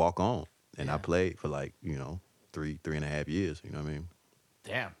to walk on, and I played for like, you know, three and a half years. You know what I mean?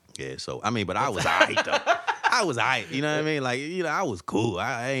 Damn. Yeah. So I mean, but I was all right though. I was all right. You know what I mean? Like, you know, I was cool.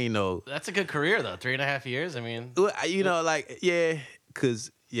 I ain't no. That's a good career though. 3.5 years. I mean, you know, like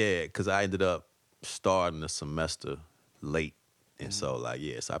cause I ended up starting the semester late, and so like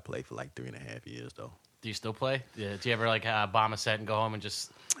so I played for like 3.5 years though. Do you still play? Yeah. Do you ever like bomb a set and go home and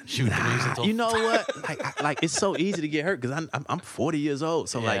just shoot threes until? You know what? like it's so easy to get hurt because I'm 40 years old.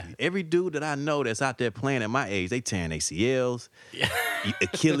 So like every dude that I know that's out there playing at my age, they tearing ACLs,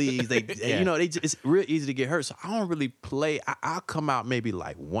 Achilles. You know, it's real easy to get hurt. So I don't really play. I'll come out maybe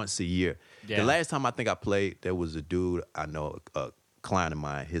like once a year. Yeah. The last time I think I played, there was a dude I know, a client of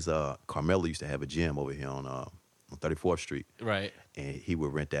mine. His Carmelo used to have a gym over here on 34th Street. Right. And he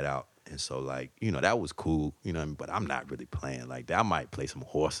would rent that out. And so, like, you know, that was cool, you know, but I'm not really playing like that. I might play some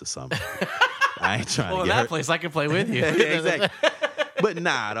horse or something. I ain't trying to get hurt. Place I can play with you. Yeah, exactly. But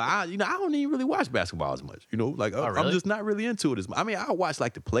nah, though, I don't even really watch basketball as much, you know? Like, really? I'm just not really into it as much. I mean, I watch,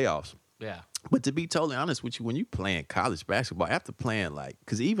 like, the playoffs. Yeah. But to be totally honest with you, when you playing college basketball, after playing, like,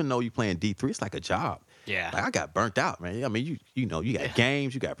 because even though you playing D3, it's like a job. Yeah. Like, I got burnt out, man. I mean, you know, you got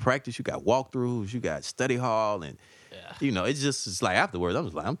games, you got practice, you got walkthroughs, you got study hall, and you know, it's like afterwards, I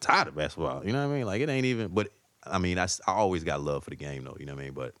was like, I'm tired of basketball. You know what I mean? Like, it ain't even, but I mean, I always got love for the game, though. You know what I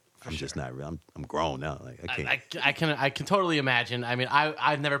mean? But I'm just not real. I'm grown now. Like, I can't. I can totally imagine. I mean,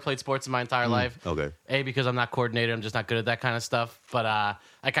 I've never played sports in my entire life. Okay. Because I'm not coordinated. I'm just not good at that kind of stuff. But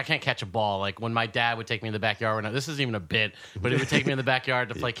like, I can't catch a ball. Like when my dad would take me in the backyard. This isn't even a bit, but he would take me in the backyard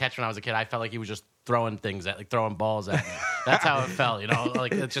to play catch when I was a kid. I felt like he was just throwing things at, like throwing balls at me. That's how it felt, you know.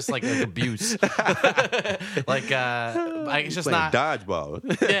 Like it's just like abuse. Like it's just not dodgeball.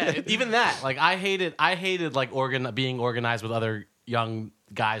 Yeah, even that. Like I hated like being organized with other young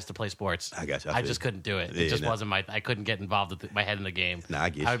guys to play sports. I got you. I just couldn't do it. It just wasn't I couldn't get involved with my head in the game. Nah, I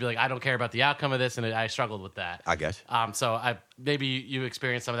get you. I would be like, I don't care about the outcome of this, and I struggled with that. I got you. So maybe you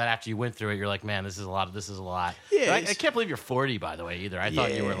experienced some of that after you went through it. You're like, man, this is a lot. Yeah, I can't believe you're 40, by the way, either. I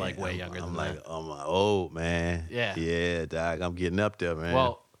thought you were like way younger than that. I'm like old, man. Yeah, dog. I'm getting up there, man.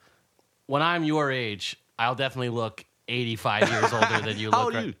 Well, when I'm your age, I'll definitely look 85 years older than you look. How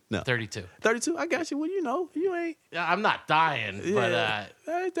old are you? No. 32. 32? I got you. Well, you know, you ain't. I'm not dying, but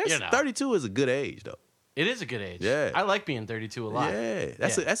that's 32 is a good age, though. It is a good age. Yeah. I like being 32 a lot. Yeah.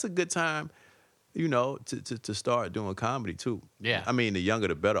 That's a good time, you know, to start doing comedy, too. Yeah. I mean, the younger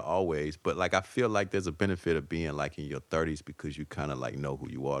the better always, but, like, I feel like there's a benefit of being, like, in your 30s because you kind of, like, know who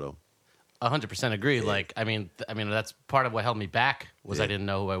you are, though. 100% agree. Yeah. Like, I mean, that's part of what held me back was I didn't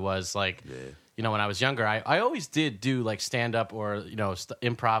know who I was. Like, you know, when I was younger, I always did do like stand up or, you know,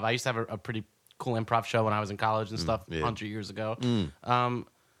 improv. I used to have a pretty cool improv show when I was in college and stuff 100 years ago.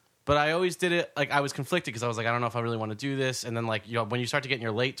 But I always did it like I was conflicted because I was like, I don't know if I really want to do this. And then like, you know, when you start to get in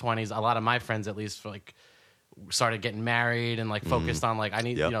your late 20s, a lot of my friends at least like started getting married and like focused on like I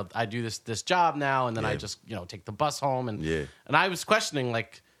need, you know, I do this job now, and then I just, you know, take the bus home and I was questioning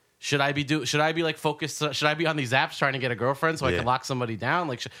like, should I be like focused? Should I be on these apps trying to get a girlfriend so I can lock somebody down?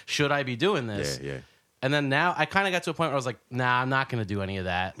 Like, should I be doing this? Yeah. And then now I kind of got to a point where I was like, nah, I'm not going to do any of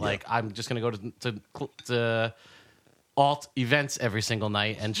that. Like, I'm just going to go to alt events every single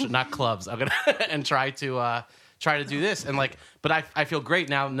night and not clubs. I'm gonna and try to do this. And like, but I feel great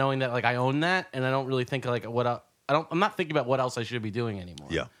now knowing that like I own that, and I don't really think like I'm not thinking about what else I should be doing anymore.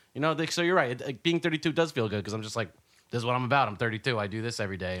 Yeah. You know, so you're right. Like, being 32 does feel good because I'm just like, this is what I'm about. I'm 32. I do this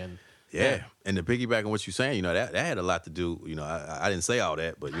every day. And and to piggyback on what you're saying, you know, that had a lot to do. You know, I didn't say all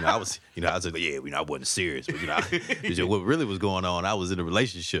that, but you know, I was like, you know, I wasn't serious, but you know, what really was going on, I was in a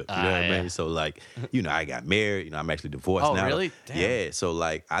relationship. You know what I mean? So like, you know, I got married. You know, I'm actually divorced now. Oh, really? Damn. Yeah. So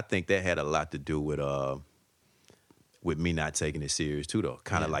like, I think that had a lot to do with with me not taking it serious too, though.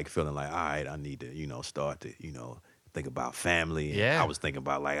 Kind of like feeling like, all right, I need to, start to, think about family. Yeah. I was thinking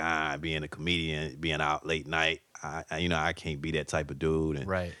about like, being a comedian, being out late night. I can't be that type of dude. And,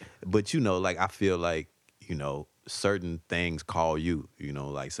 right. But, like, I feel like, certain things call you,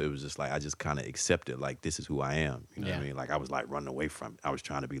 like, so it was just like, I just kind of accepted, like, this is who I am. You know what I mean? Like, I was like running away from it. I was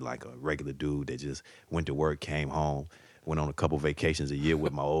trying to be like a regular dude that just went to work, came home, went on a couple vacations a year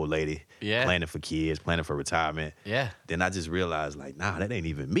with my old lady, planning for kids, planning for retirement. Yeah. Then I just realized, like, nah, that ain't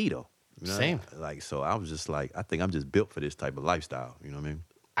even me, though. Same. Like, so I was just like, I think I'm just built for this type of lifestyle. You know what I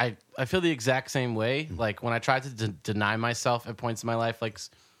mean? I feel the exact same way. Like, when I tried to deny myself at points in my life, like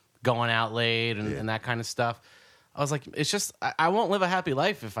going out late and that kind of stuff, I was like, it's just, I won't live a happy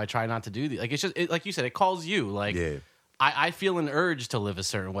life if I try not to do these. Like, it's just, like you said, it calls you. Like, I feel an urge to live a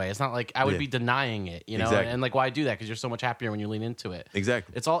certain way. It's not like I would be denying it, Exactly. And like, why do that? Because you're so much happier when you lean into it.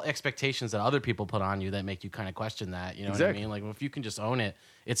 Exactly. It's all expectations that other people put on you that make you kind of question that. You know what I mean? Like, if you can just own it,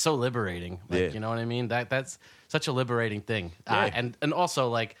 it's so liberating. Like, you know what I mean? That's such a liberating thing. And also,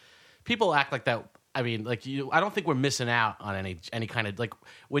 like, people act like that. I mean, like, I don't think we're missing out on any kind of, like,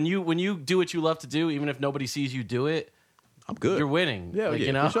 when you do what you love to do, even if nobody sees you do it, I'm good. You're winning. Yeah,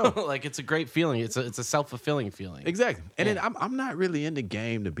 for sure. Like, it's a great feeling. It's a self-fulfilling feeling. Exactly. And then I'm not really in the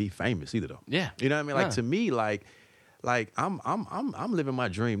game to be famous either, though. Yeah. You know what I mean? Like, to me, like I'm living my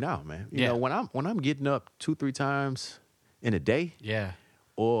dream now, man. You know, when I'm getting up 2-3 times in a day,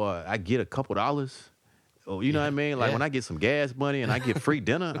 or I get a couple dollars, or you know what I mean? Like, when I get some gas money and I get free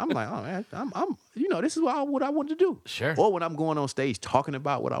dinner, I'm like, oh man, I'm this is what I want to do. Sure. Or when I'm going on stage talking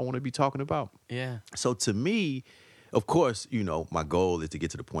about what I want to be talking about. Yeah. So to me, of course, my goal is to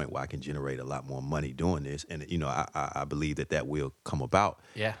get to the point where I can generate a lot more money doing this. And, I believe that will come about.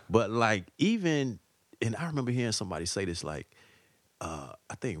 Yeah. But, like, and I remember hearing somebody say this, like,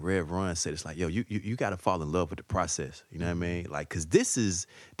 I think Rev Run said it's like, yo, you got to fall in love with the process. You know what I mean? Like, because this is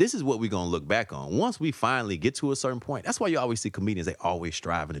what we're going to look back on. Once we finally get to a certain point, that's why you always see comedians, they always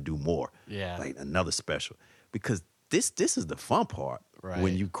striving to do more. Yeah. Like, another special. Because this is the fun part. Right.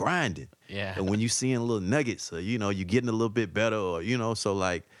 When you grinding. Yeah. And when you seeing little nuggets, or, you getting a little bit better, or, so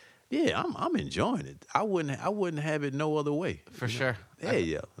like, yeah, I'm enjoying it. I wouldn't have it no other way. For sure.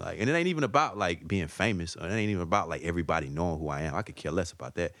 Yeah. Like, and it ain't even about like being famous, or it ain't even about like everybody knowing who I am. I could care less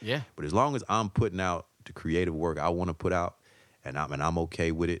about that. Yeah. But as long as I'm putting out the creative work I want to put out, and I'm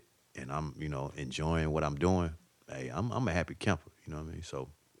okay with it, and I'm, enjoying what I'm doing, hey, I'm a happy camper. You know what I mean? So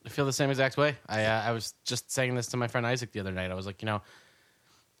I feel the same exact way. I was just saying this to my friend Isaac the other night. I was like,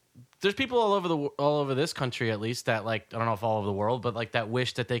 there's people all over this country, at least, that, like, I don't know if all over the world, but like that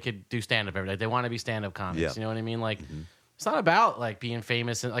wish that they could do stand up every day. They want to be stand up comics. Yeah. You know what I mean? Like, it's not about like being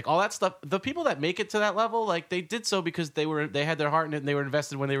famous and like all that stuff. The people that make it to that level, like, they did so because they had their heart in it and they were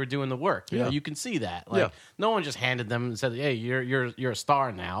invested when they were doing the work. You know, you can see that. Like, no one just handed them and said, "Hey, you're a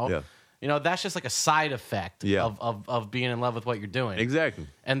star now." Yeah. That's just like a side effect of being in love with what you're doing. Exactly.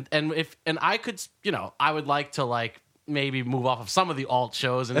 And I could, I would like to, like, maybe move off of some of the alt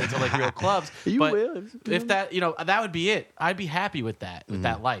shows and into like real clubs. But will. If that, that would be it. I'd be happy with that, with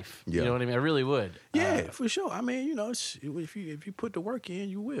that life. Yeah. You know what I mean? I really would. Yeah, for sure. I mean, if you put the work in,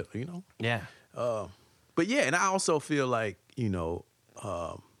 you will, Yeah. But yeah, and I also feel like,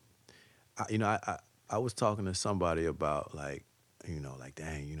 I was talking to somebody about like, like,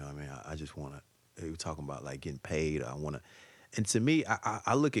 dang, I mean, I just want to, they were talking about like getting paid. I want to, and to me,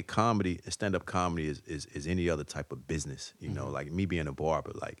 I look at comedy, stand-up comedy is any other type of business, like me being a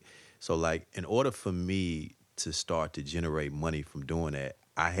barber. Like, so like, in order for me to start to generate money from doing that,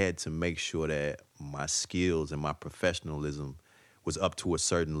 I had to make sure that my skills and my professionalism was up to a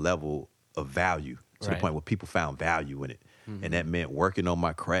certain level of value, to the point where people found value in it. And that meant working on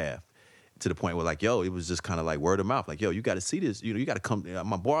my craft to the point where, like, yo, it was just kind of like word of mouth. Like, yo, you got to see this. You got to come.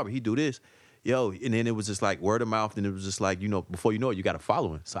 My barber, he do this. Yo, and then it was just like word of mouth, and it was just like, before you know it, you got to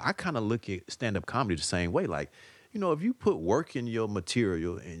follow him. So I kind of look at stand-up comedy the same way. Like, if you put work in your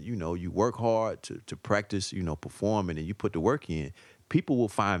material and, you work hard to practice, performing, and you put the work in, people will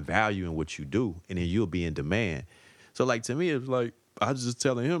find value in what you do, and then you'll be in demand. So, like, to me, it was like, I was just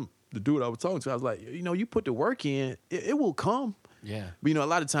telling him, the dude I was talking to, I was like, you put the work in, it will come. Yeah. But, a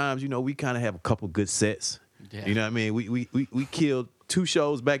lot of times, we kind of have a couple good sets. Yeah. You know what I mean? We killed 2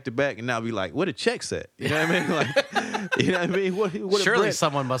 shows back to back, and now we like, what a check set? You know what I mean? Like, you know what I mean? What surely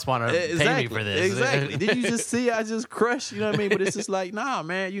someone must want to pay me for this. Exactly. Did you just see I just crushed? You know what I mean? But it's just like, nah,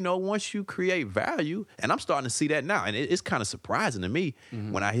 man. Once you create value, and I'm starting to see that now, and it's kind of surprising to me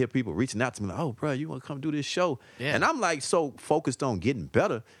when I hear people reaching out to me like, oh, bro, you want to come do this show? Yeah. And I'm like so focused on getting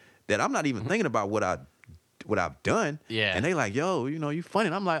better that I'm not even thinking about what I've done. Yeah. And they like, yo, you funny.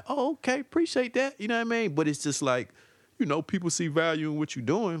 And I'm like, oh, okay, appreciate that. You know what I mean? But it's just like, people see value in what you're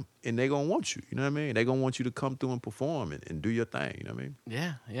doing, and they're going to want you. You know what I mean? They're going to want you to come through and perform and do your thing. You know what I mean?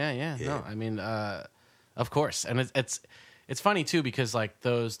 Yeah. No, I mean, of course. And it's funny, too, because, like,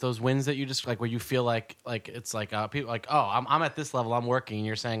 those wins that you just, like, where you feel like it's like, people like, oh, I'm at this level, I'm working, and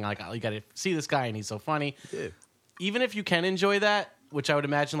you're saying, like, oh, you got to see this guy, and he's so funny. Yeah. Even if you can enjoy that, which I would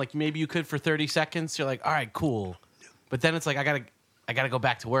imagine, like, maybe you could for 30 seconds, you're like, all right, cool. But then it's like, I gotta go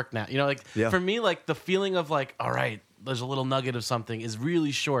back to work now. You know, like, for me, like, the feeling of, like, all right, there's a little nugget of something is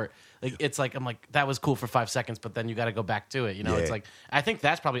really short. Like, it's like, I'm like, that was cool for 5 seconds, but then you got to go back to it. You know, it's like, I think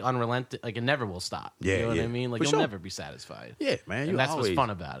that's probably unrelenting. Like, it never will stop. Yeah, you know what I mean? Like, for you'll sure. never be satisfied. Yeah, man. And that's what's fun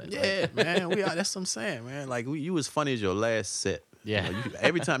about it. Yeah, man. That's what I'm saying, man. Like, you as funny as your last set. Yeah. You know,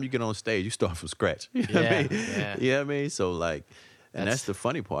 every time you get on stage, you start from scratch. You know what I mean? Yeah. You know what I mean? So, like, and that's the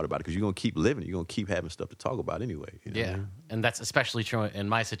funny part about it, because you're going to keep living. You're going to keep having stuff to talk about anyway. You know what I mean? And that's especially true in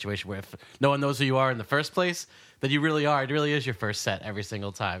my situation, where if no one knows who you are in the first place, then you really are. It really is your first set every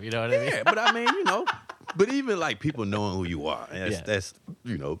single time. You know what I mean? Yeah, but I mean, but even, like, people knowing who you are, that's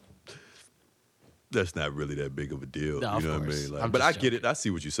that's not really that big of a deal. No, you know of what I course. mean? Like, but I get it. I see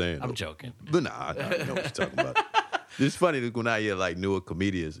what you're saying. I'm joking. But nah, I know what you're talking about. It's funny that when I hear, like, newer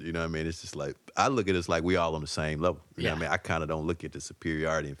comedians, you know what I mean? It's just like, I look at it like we all on the same level. You know what I mean? I kind of don't look at the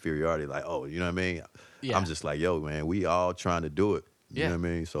superiority, inferiority, like, oh, you know what I mean? Yeah. I'm just like, yo, man, we all trying to do it. You know what I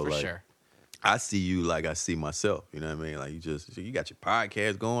mean? So, for like, sure. I see you like I see myself. You know what I mean? Like, you got your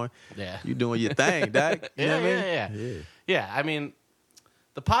podcast going. Yeah. You doing your thing, Doc. You know what I mean? Yeah, I mean,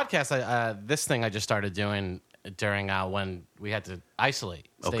 the podcast, this thing I just started doing during when we had to isolate,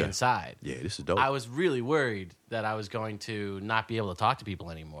 stay inside. Yeah, this is dope. I was really worried that I was going to not be able to talk to people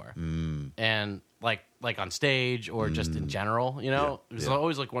anymore. And like on stage or just in general, you know? It was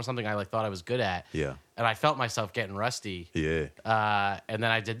always like something I thought I was good at. Yeah. And I felt myself getting rusty. Yeah. And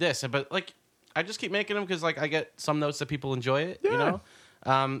then I did this. But like, I just keep making them because like I get some notes that people enjoy it, you know?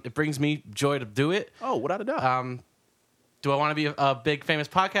 It brings me joy to do it. Oh, without a doubt. Do I want to be a big famous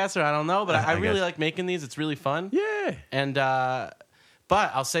podcaster? I don't know, but I really like making these. It's really fun. Yeah. And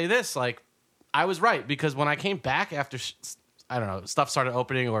but I'll say this, like, I was right, because when I came back after I don't know, stuff started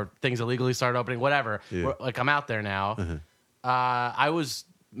opening or things illegally started opening, whatever. Like, I'm out there now. I was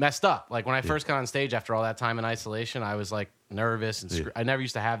messed up. Like, when I first got on stage after all that time in isolation, I was like nervous and I never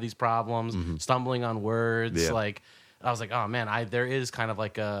used to have these problems, stumbling on words. Like, I was like, oh man, there is kind of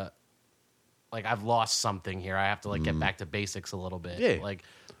like I've lost something here. I have to like get back to basics a little bit. Yeah. Like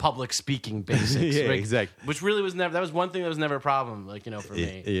public speaking basics. Yeah, like, exactly. Which really was never, that was one thing that was never a problem, like, you know, for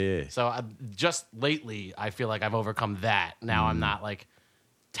me. Yeah. So just lately, I feel like I've overcome that. Now I'm not like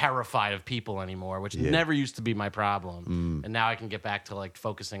terrified of people anymore, which never used to be my problem. And now I can get back to like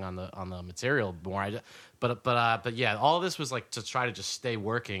focusing on the material more. But yeah, all of this was like to try to just stay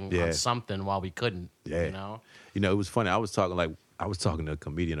working on something while we couldn't, you know? You know, it was funny. I was talking to a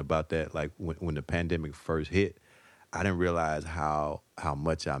comedian about that. Like, when the pandemic first hit, I didn't realize how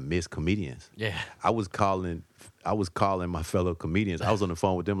much I miss comedians. Yeah. I was calling my fellow comedians. I was on the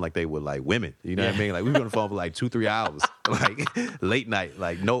phone with them like they were like women. You know what I mean? Like, we were on the phone for like 2-3 hours, like late night,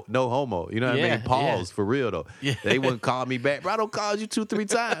 like no homo. You know what I mean? Pause for real though. Yeah. They wouldn't call me back. Bro, I don't call you 2-3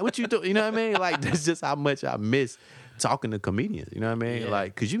 times. What you do? You know what I mean? Like, that's just how much I miss talking to comedians. You know what I mean?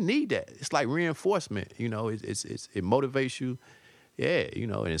 Like, cause you need that. It's like reinforcement. You know, it motivates you. Yeah, you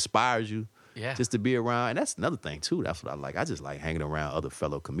know, it inspires you. Yeah. Just to be around. And that's another thing, too. That's what I like. I just like hanging around other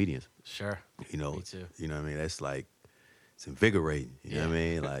fellow comedians. Sure. You know, me too. You know what I mean? That's like, it's invigorating. You know what I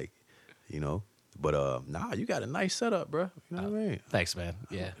mean? Like, you know. But, nah, you got a nice setup, bro. You know what I mean? Thanks, man.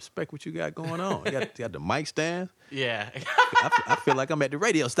 Yeah. I respect what you got going on. You got the mic stand. Yeah. I feel like I'm at the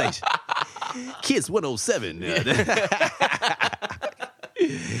radio station. Kids 107.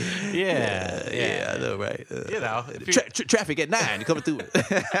 Yeah, I know, right? You know, traffic at 9 coming through.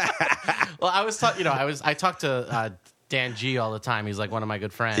 Well, I talk to Dan G all the time. He's like one of my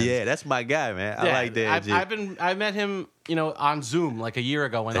good friends. Yeah, that's my guy, man. I like Dan G. I met him, you know, on Zoom like a year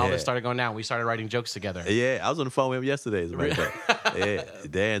ago when all this started going down. We started writing jokes together. Yeah, I was on the phone with him yesterday. As a matter of fact. Yeah,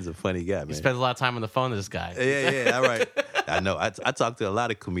 Dan's a funny guy, man. He spends a lot of time on the phone with this guy. Yeah, all right. I know. I talk to a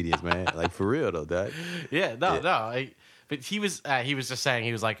lot of comedians, man. Like, for real though, Dad. Yeah, no. But he was just saying,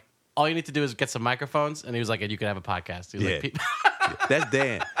 he was like, all you need to do is get some microphones, and he was like, and you could have a podcast. He was like, that's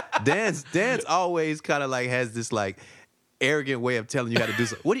Dan. Dan's always kind of like has this like arrogant way of telling you how to do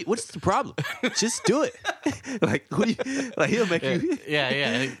something. What's the problem? Just do it. Like he'll make you.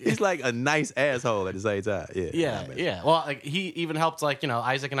 Yeah. He's like a nice asshole at the same time. Yeah. Well, like, he even helped, like, you know,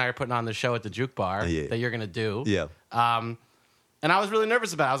 Isaac and I are putting on the show at the Juke Bar that you're gonna do. Yeah. And I was really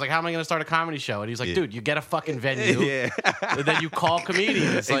nervous about it. I was like, how am I going to start a comedy show? And he's like, dude, you get a fucking venue. And then you call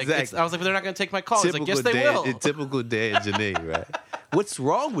comedians. Like, exactly. I was like, but they're not going to take my call. He's like, yes, they will. Typical Dan Janine, right? What's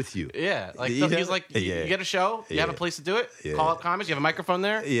wrong with you? Yeah. Like, he's like, you get a show? You have a place to do it? Call up comics? You have a microphone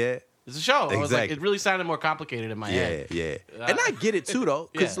there? Yeah. It's a show. Exactly. I was like, it really sounded more complicated in my head. Yeah. And I get it, too, though.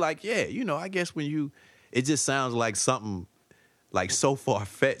 Because, I guess when it just sounds like something like so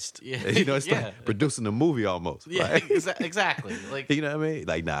far-fetched. Yeah. It's like producing a movie almost. Yeah, right? Exactly. Like, you know what I mean?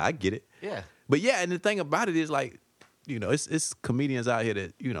 Like, nah, I get it. Yeah. But and the thing about it is like, it's comedians out here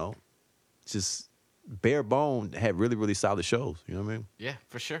that, just bare bone have really, really solid shows. You know what I mean? Yeah,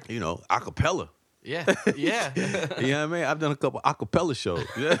 for sure. Acapella. Yeah. You know what I mean? I've done a couple acapella shows.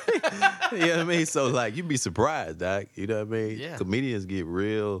 You know what I mean? So, like, you'd be surprised, Doc. You know what I mean? Yeah. Comedians get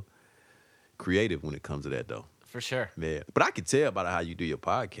real creative when it comes to that, though. For sure. Yeah. But I can tell about how you do your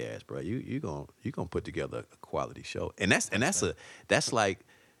podcast, bro. You gonna put together a quality show. And that's like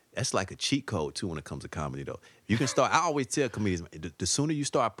a cheat code too when it comes to comedy though. You can start. I always tell comedians, the sooner you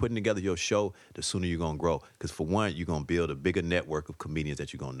start putting together your show, the sooner you're gonna grow. Because for one, you're gonna build a bigger network of comedians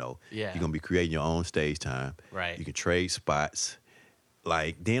that you're gonna know. Yeah. You're gonna be creating your own stage time. Right. You can trade spots.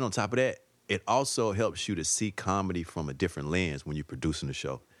 Like then on top of that, it also helps you to see comedy from a different lens when you're producing the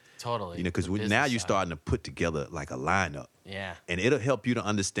show. Totally. Because now you're starting to put together like a lineup. Yeah. And it'll help you to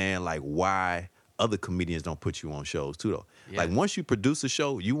understand like why other comedians don't put you on shows too though. Yeah. Like once you produce a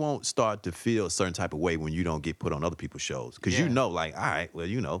show, you won't start to feel a certain type of way when you don't get put on other people's shows. Because like, all right,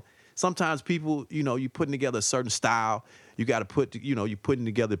 well, sometimes people, you putting together a certain style. You got to put, you putting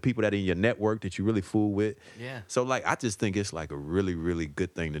together people that are in your network that you really fool with. Yeah. So like, I just think it's like a really, really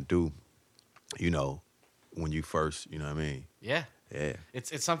good thing to do, when you first, you know what I mean? Yeah. Yeah.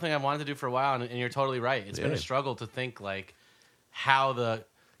 It's something I've wanted to do for a while, and you're totally right. It's been a struggle to think, like, how the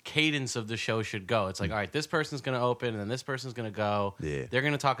cadence of the show should go. It's like, all right, this person's going to open, and then this person's going to go. Yeah. They're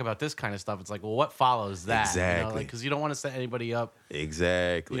going to talk about this kind of stuff. It's like, well, what follows that? Exactly. Because you don't want to set anybody up.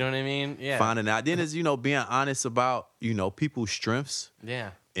 Exactly. You know what I mean? Yeah. Finding out. Then is, being honest about, people's strengths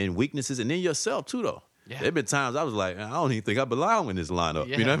and weaknesses, and then yourself, too, though. Yeah. There have been times I was like, I don't even think I belong in this lineup.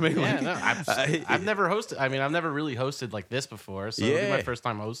 Yeah. You know what I mean? Yeah, no, I've never hosted. I mean, I've never really hosted like this before, so it'll be my first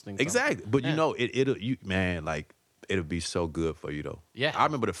time hosting. Something. Exactly. But it'll be so good for you though. Yeah. I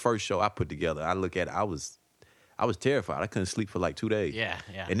remember the first show I put together. I look at it, I was terrified. I couldn't sleep for like 2 days. Yeah.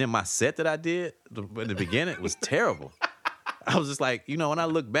 And then my set that I did in the beginning was terrible. I was just like, when I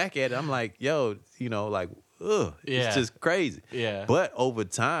look back at it, I'm like, yo, like. Ugh, it's just crazy. Yeah. But over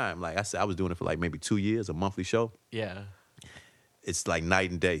time, like I said, I was doing it for like maybe 2 years, a monthly show. Yeah. It's like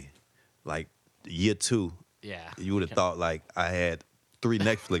night and day. Like year 2, you would have thought like I had 3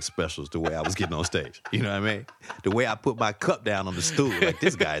 Netflix specials the way I was getting on stage. You know what I mean? The way I put my cup down on the stool, like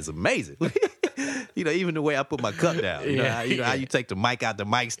this guy is amazing. Even the way I put my cup down. You know how you take the mic out the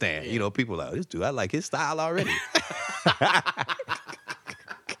mic stand. Yeah. People are like, this dude, I like his style already.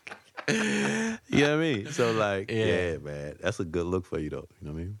 You know what I mean? So like, yeah, man, that's a good look for you though. You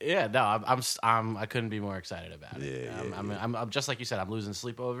know what I mean? Yeah, no, I couldn't be more excited about it. I'm just like you said, I'm losing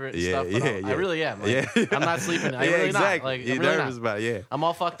sleep over it and stuff. But I really am. Like, I'm not sleeping. I'm really exactly. not. Like, You're I'm really nervous not. about it, yeah. I'm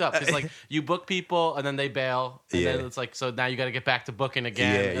all fucked up because like you book people and then they bail, and then it's like so now you got to get back to booking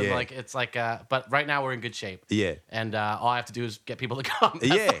again. And like it's like, but right now we're in good shape. Yeah, and all I have to do is get people to come.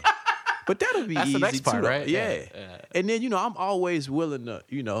 But that'll be easy the next part, too, right? Yeah. And then I'm always willing to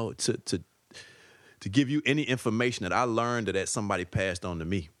to give you any information that I learned that somebody passed on to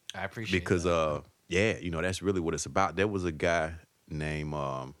me. I appreciate because that. that's really what it's about. There was a guy named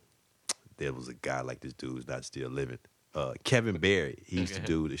like this dude's not still living. Kevin Barry. He used to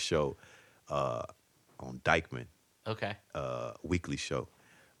do the show on Dykeman. Okay. Weekly show.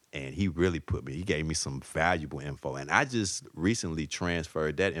 And he really he gave me some valuable info. And I just recently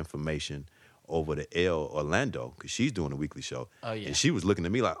transferred that information over to Elle Orlando because she's doing a weekly show. Oh yeah. And she was looking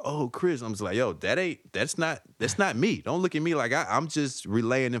at me like, "Oh, Chris," I'm just like, "Yo, that's not me. Don't look at me like I'm just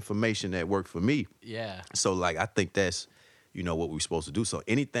relaying information that worked for me." Yeah. So like, I think that's what we're supposed to do. So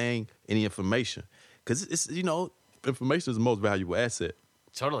any information, because it's information is the most valuable asset.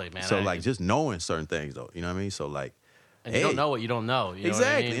 Totally, man. So like, just knowing certain things though, you know what I mean? So like. And you don't know what you don't know. You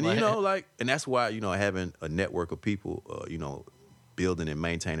Exactly. know what I mean? And and that's why, having a network of people, building and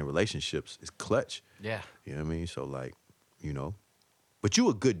maintaining relationships is clutch. Yeah. You know what I mean? So like, but you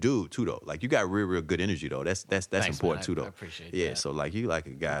a good dude too though. Like you got real, real good energy though. That's Thanks, important man. too though. I appreciate Yeah. that. So like you like a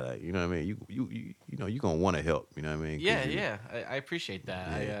guy that, you know what I mean? You gonna want to help, you know what I mean? Yeah. I appreciate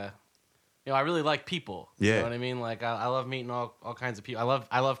that. Yeah. I really like people. Yeah. You know what I mean? Like, I love meeting all kinds of people.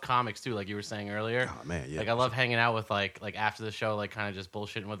 I love comics, too, like you were saying earlier. Oh, man, yeah. Like, I love hanging out with, like after the show, like, kind of just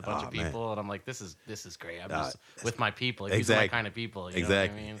bullshitting with a bunch of people. Man. And I'm like, this is great. I'm just with my people. Like, these are my kind of people. You know what I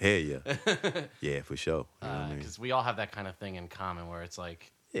mean? Hell yeah. Yeah, for sure. Because we all have that kind of thing in common where it's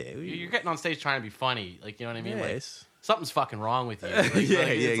like, you're getting on stage trying to be funny. Like, you know what I mean? Like, something's fucking wrong with you. Like,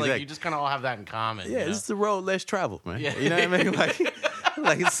 exactly. Like, you just kind of all have that in common. Yeah, it's the road less traveled, man. Yeah. You know what I mean?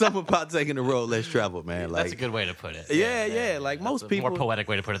 Like it's something about taking the road less traveled, man. Like, that's a good way to put it. Yeah. Like that's most people, more poetic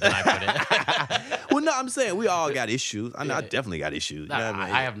way to put it than I put it. Well, no, I'm saying we all got issues. I know I definitely got issues. Nah, you know what I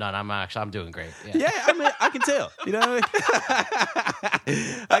mean? I have none. I'm doing great. Yeah, I mean, I can tell. You know what I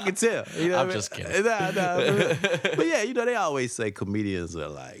mean? I can tell. You know I'm just kidding. Nah, but yeah, they always say comedians are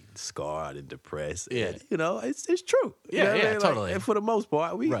like scarred and depressed. Yeah, and, it's true. Yeah, what I mean? Totally. And for the most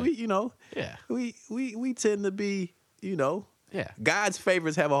part, we tend to be, Yeah. God's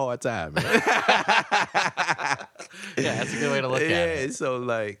favorites have a hard time, man. Yeah, that's a good way to look at it. Yeah, so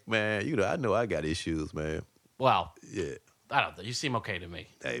like, man, I know I got issues, man. Well, yeah. I don't know. You seem okay to me.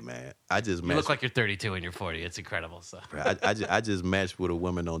 Hey, man, you look like you're 32 and you're 40. It's incredible. So I just matched with a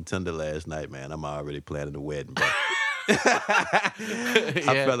woman on Tinder last night, man. I'm already planning the wedding, bro.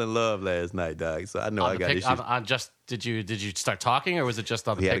 I fell in love last night, dog. So I know I got issues. Did you start talking, or was it just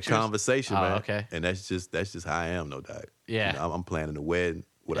on the pictures? We had a conversation, man. Okay. And that's just how I am, though, dog. Yeah. I'm planning the wedding.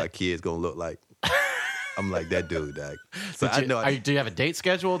 What our kids gonna look like? I'm like that dude, dog. So do you have a date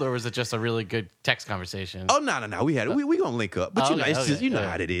scheduled, or was it just a really good text conversation? Oh no. We gonna link up, but it's just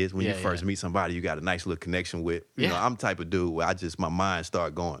how it is when you first meet somebody you got a nice little connection with. You know, I'm the type of dude where my mind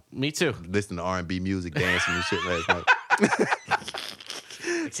start going. Me too. Listening to R&B music, dancing and shit last night.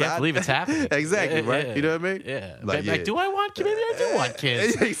 I can't believe it's happening. Exactly, right? Yeah. You know what I mean? Yeah. Like, do I want kids? Maybe I do want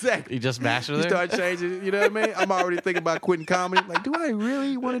kids. Exactly. You just mash with her? You start changing, you know what I mean? I'm already thinking about quitting comedy. Like, do I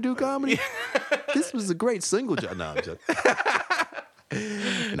really want to do comedy? This was a great single job. No, I'm joking.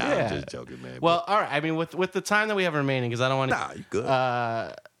 I'm just joking, man. Well, all right. I mean, with the time that we have remaining, because I don't want to... Nah, you good.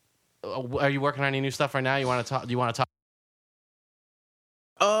 Are you working on any new stuff right now? Do you want to talk?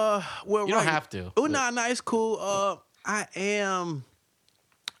 Well, you don't have to. Oh, no, it's cool.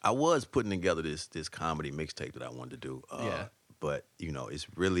 I was putting together this comedy mixtape that I wanted to do. But, it's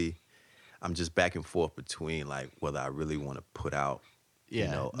really, I'm just back and forth between, like, whether I really want to put out,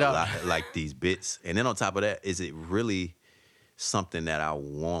 a lot, like, these bits. And then on top of that, is it really something that I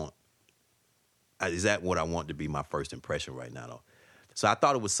want? Is that what I want to be my first impression right now, though? So I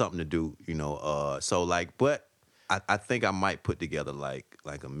thought it was something to do, but I think I might put together, like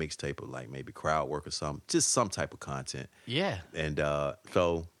a mixtape of, like, maybe crowd work or something. Just some type of content. Yeah. And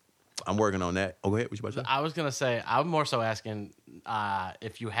so I'm working on that. Oh, go ahead. What you about to say? I was going to say, I'm more so asking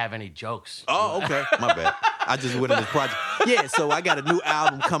if you have any jokes. Oh, okay. My bad. I just went on this project. Yeah, so I got a new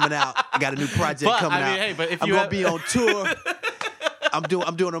album coming out. I got a new project coming out. Hey, but if I'm going to be on tour. I'm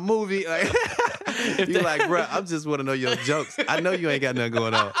doing a movie. You're like, bro, I just want to know your jokes. I know you ain't got nothing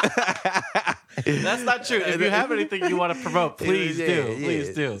going on. That's not true. If you have anything you want to promote, please do.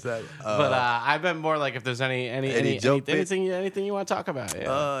 Please do. But I meant more like if there's anything you want to talk about.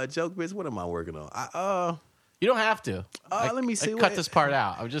 Yeah. Joke bits. What am I working on? You don't have to. Let me see. Cut this part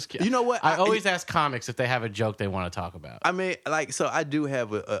out. I'm just kidding. You know what? I always ask comics if they have a joke they want to talk about. I mean, like, so I do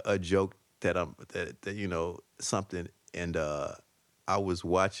have a joke that something, and I was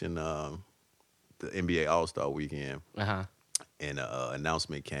watching the NBA All-Star Weekend. Uh-huh. And an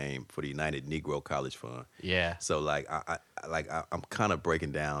announcement came for the United Negro College Fund. Yeah. So I'm kind of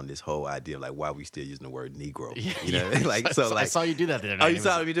breaking down this whole idea of like why we still using the word Negro. You know, I saw you do that the other night. Oh, you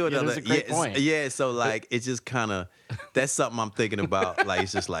saw me doing that? That's a great point. Yeah. So like it's just kind of that's something I'm thinking about. Like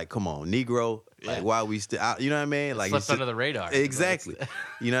it's just like, come on, Negro. Like why we still? You know what I mean? Like slipped under the radar. Exactly.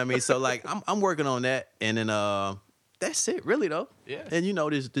 You know what I mean? So like I'm working on that, and then that's it, really though. Yeah. And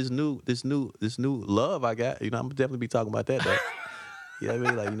this new love I got. I'm definitely be talking about that though. You know what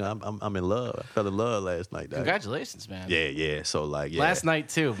I mean? Like, I'm in love. I fell in love last night, dog. Congratulations, man. Yeah. So like, last night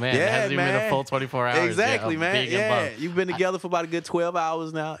too, man. Yeah, it hasn't even been a full 24 hours. Exactly, man. Yeah. You've been together for about a good 12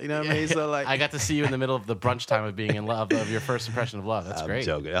 hours now. You know what I mean? So like, I got to see you in the middle of the brunch time of being in love, of your first impression of love. That's great. I'm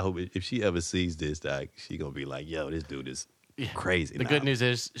joking. I hope if she ever sees this, dog, she gonna be like, yo, this dude is crazy. The good news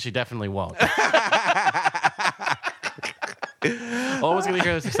is she definitely won't. Always gonna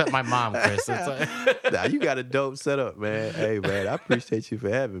hear this except my mom, Chris. Nah, you got a dope setup, man. Hey, man, I appreciate you for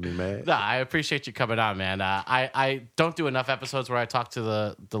having me, man. Nah, I appreciate you coming on, man. I don't do enough episodes where I talk to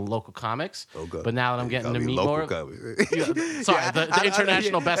the local comics. Okay. But now that I'm getting to meet more, the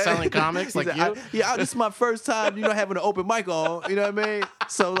international best-selling comics like you. This is my first time, having an open mic on. You know what I mean?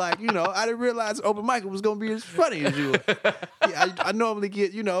 So like, I didn't realize open mic was gonna be as funny as you were. I normally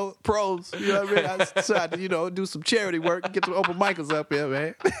get, pros. You know what I mean? I decide to, do some charity work, get some open micers up here,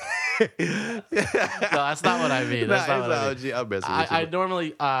 man. No, that's not what I mean. That's not what I mean. I'm messing with you. I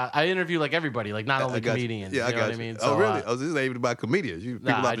normally I interview like everybody, like not only comedians. Yeah, I got what I mean? So, really? This ain't even about comedians. You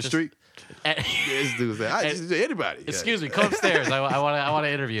people off the street. This dude said, anybody. Excuse me, come upstairs. I want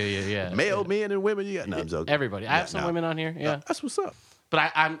to interview you. Yeah, male, men, and women. No, I'm joking. Everybody. I have some women on here. Yeah, that's what's up.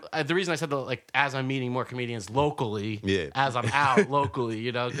 But I'm the reason I said as I'm meeting more comedians locally, as I'm out locally,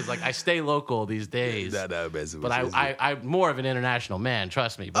 because I stay local these days. But I'm more of an international man,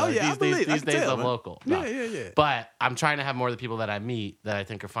 trust me. But these days I'm local. No. Yeah. But I'm trying to have more of the people that I meet that I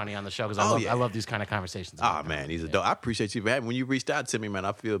think are funny on the show because I love these kind of conversations. Oh man, these are dope. I appreciate you, man. When you reached out to me, man,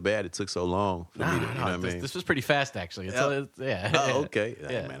 I feel bad it took so long for me to, you know what I mean? This was pretty fast actually. Oh, okay.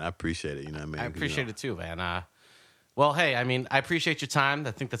 Yeah, man, I appreciate it. You know what I mean? I appreciate it too, man. Well, hey, I mean, I appreciate your time.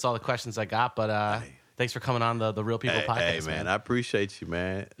 I think that's all the questions I got, but thanks for coming on the Real People podcast. Hey, man, I appreciate you,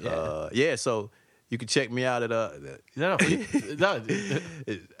 man. So you can check me out at that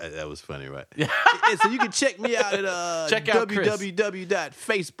was funny, right? Yeah. So you can check me out at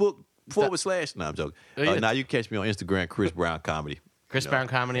www.facebook.com/. No, I'm joking. Now you can catch me on Instagram, Chris Brown Comedy. Chris Brown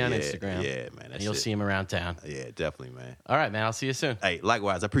Comedy on Instagram. Yeah, man. And you'll see him around town. Yeah, definitely, man. All right, man. I'll see you soon. Hey,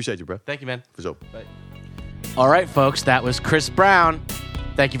 likewise. I appreciate you, bro. Thank you, man. For sure. Bye. All right, folks, that was Chris Brown.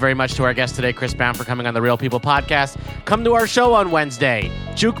 Thank you very much to our guest today, Chris Brown, for coming on the Real People podcast. Come to our show on Wednesday,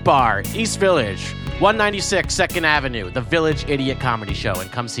 Juke Bar, East Village, 196 2nd Avenue, the Village Idiot Comedy Show,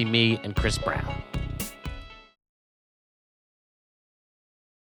 and come see me and Chris Brown.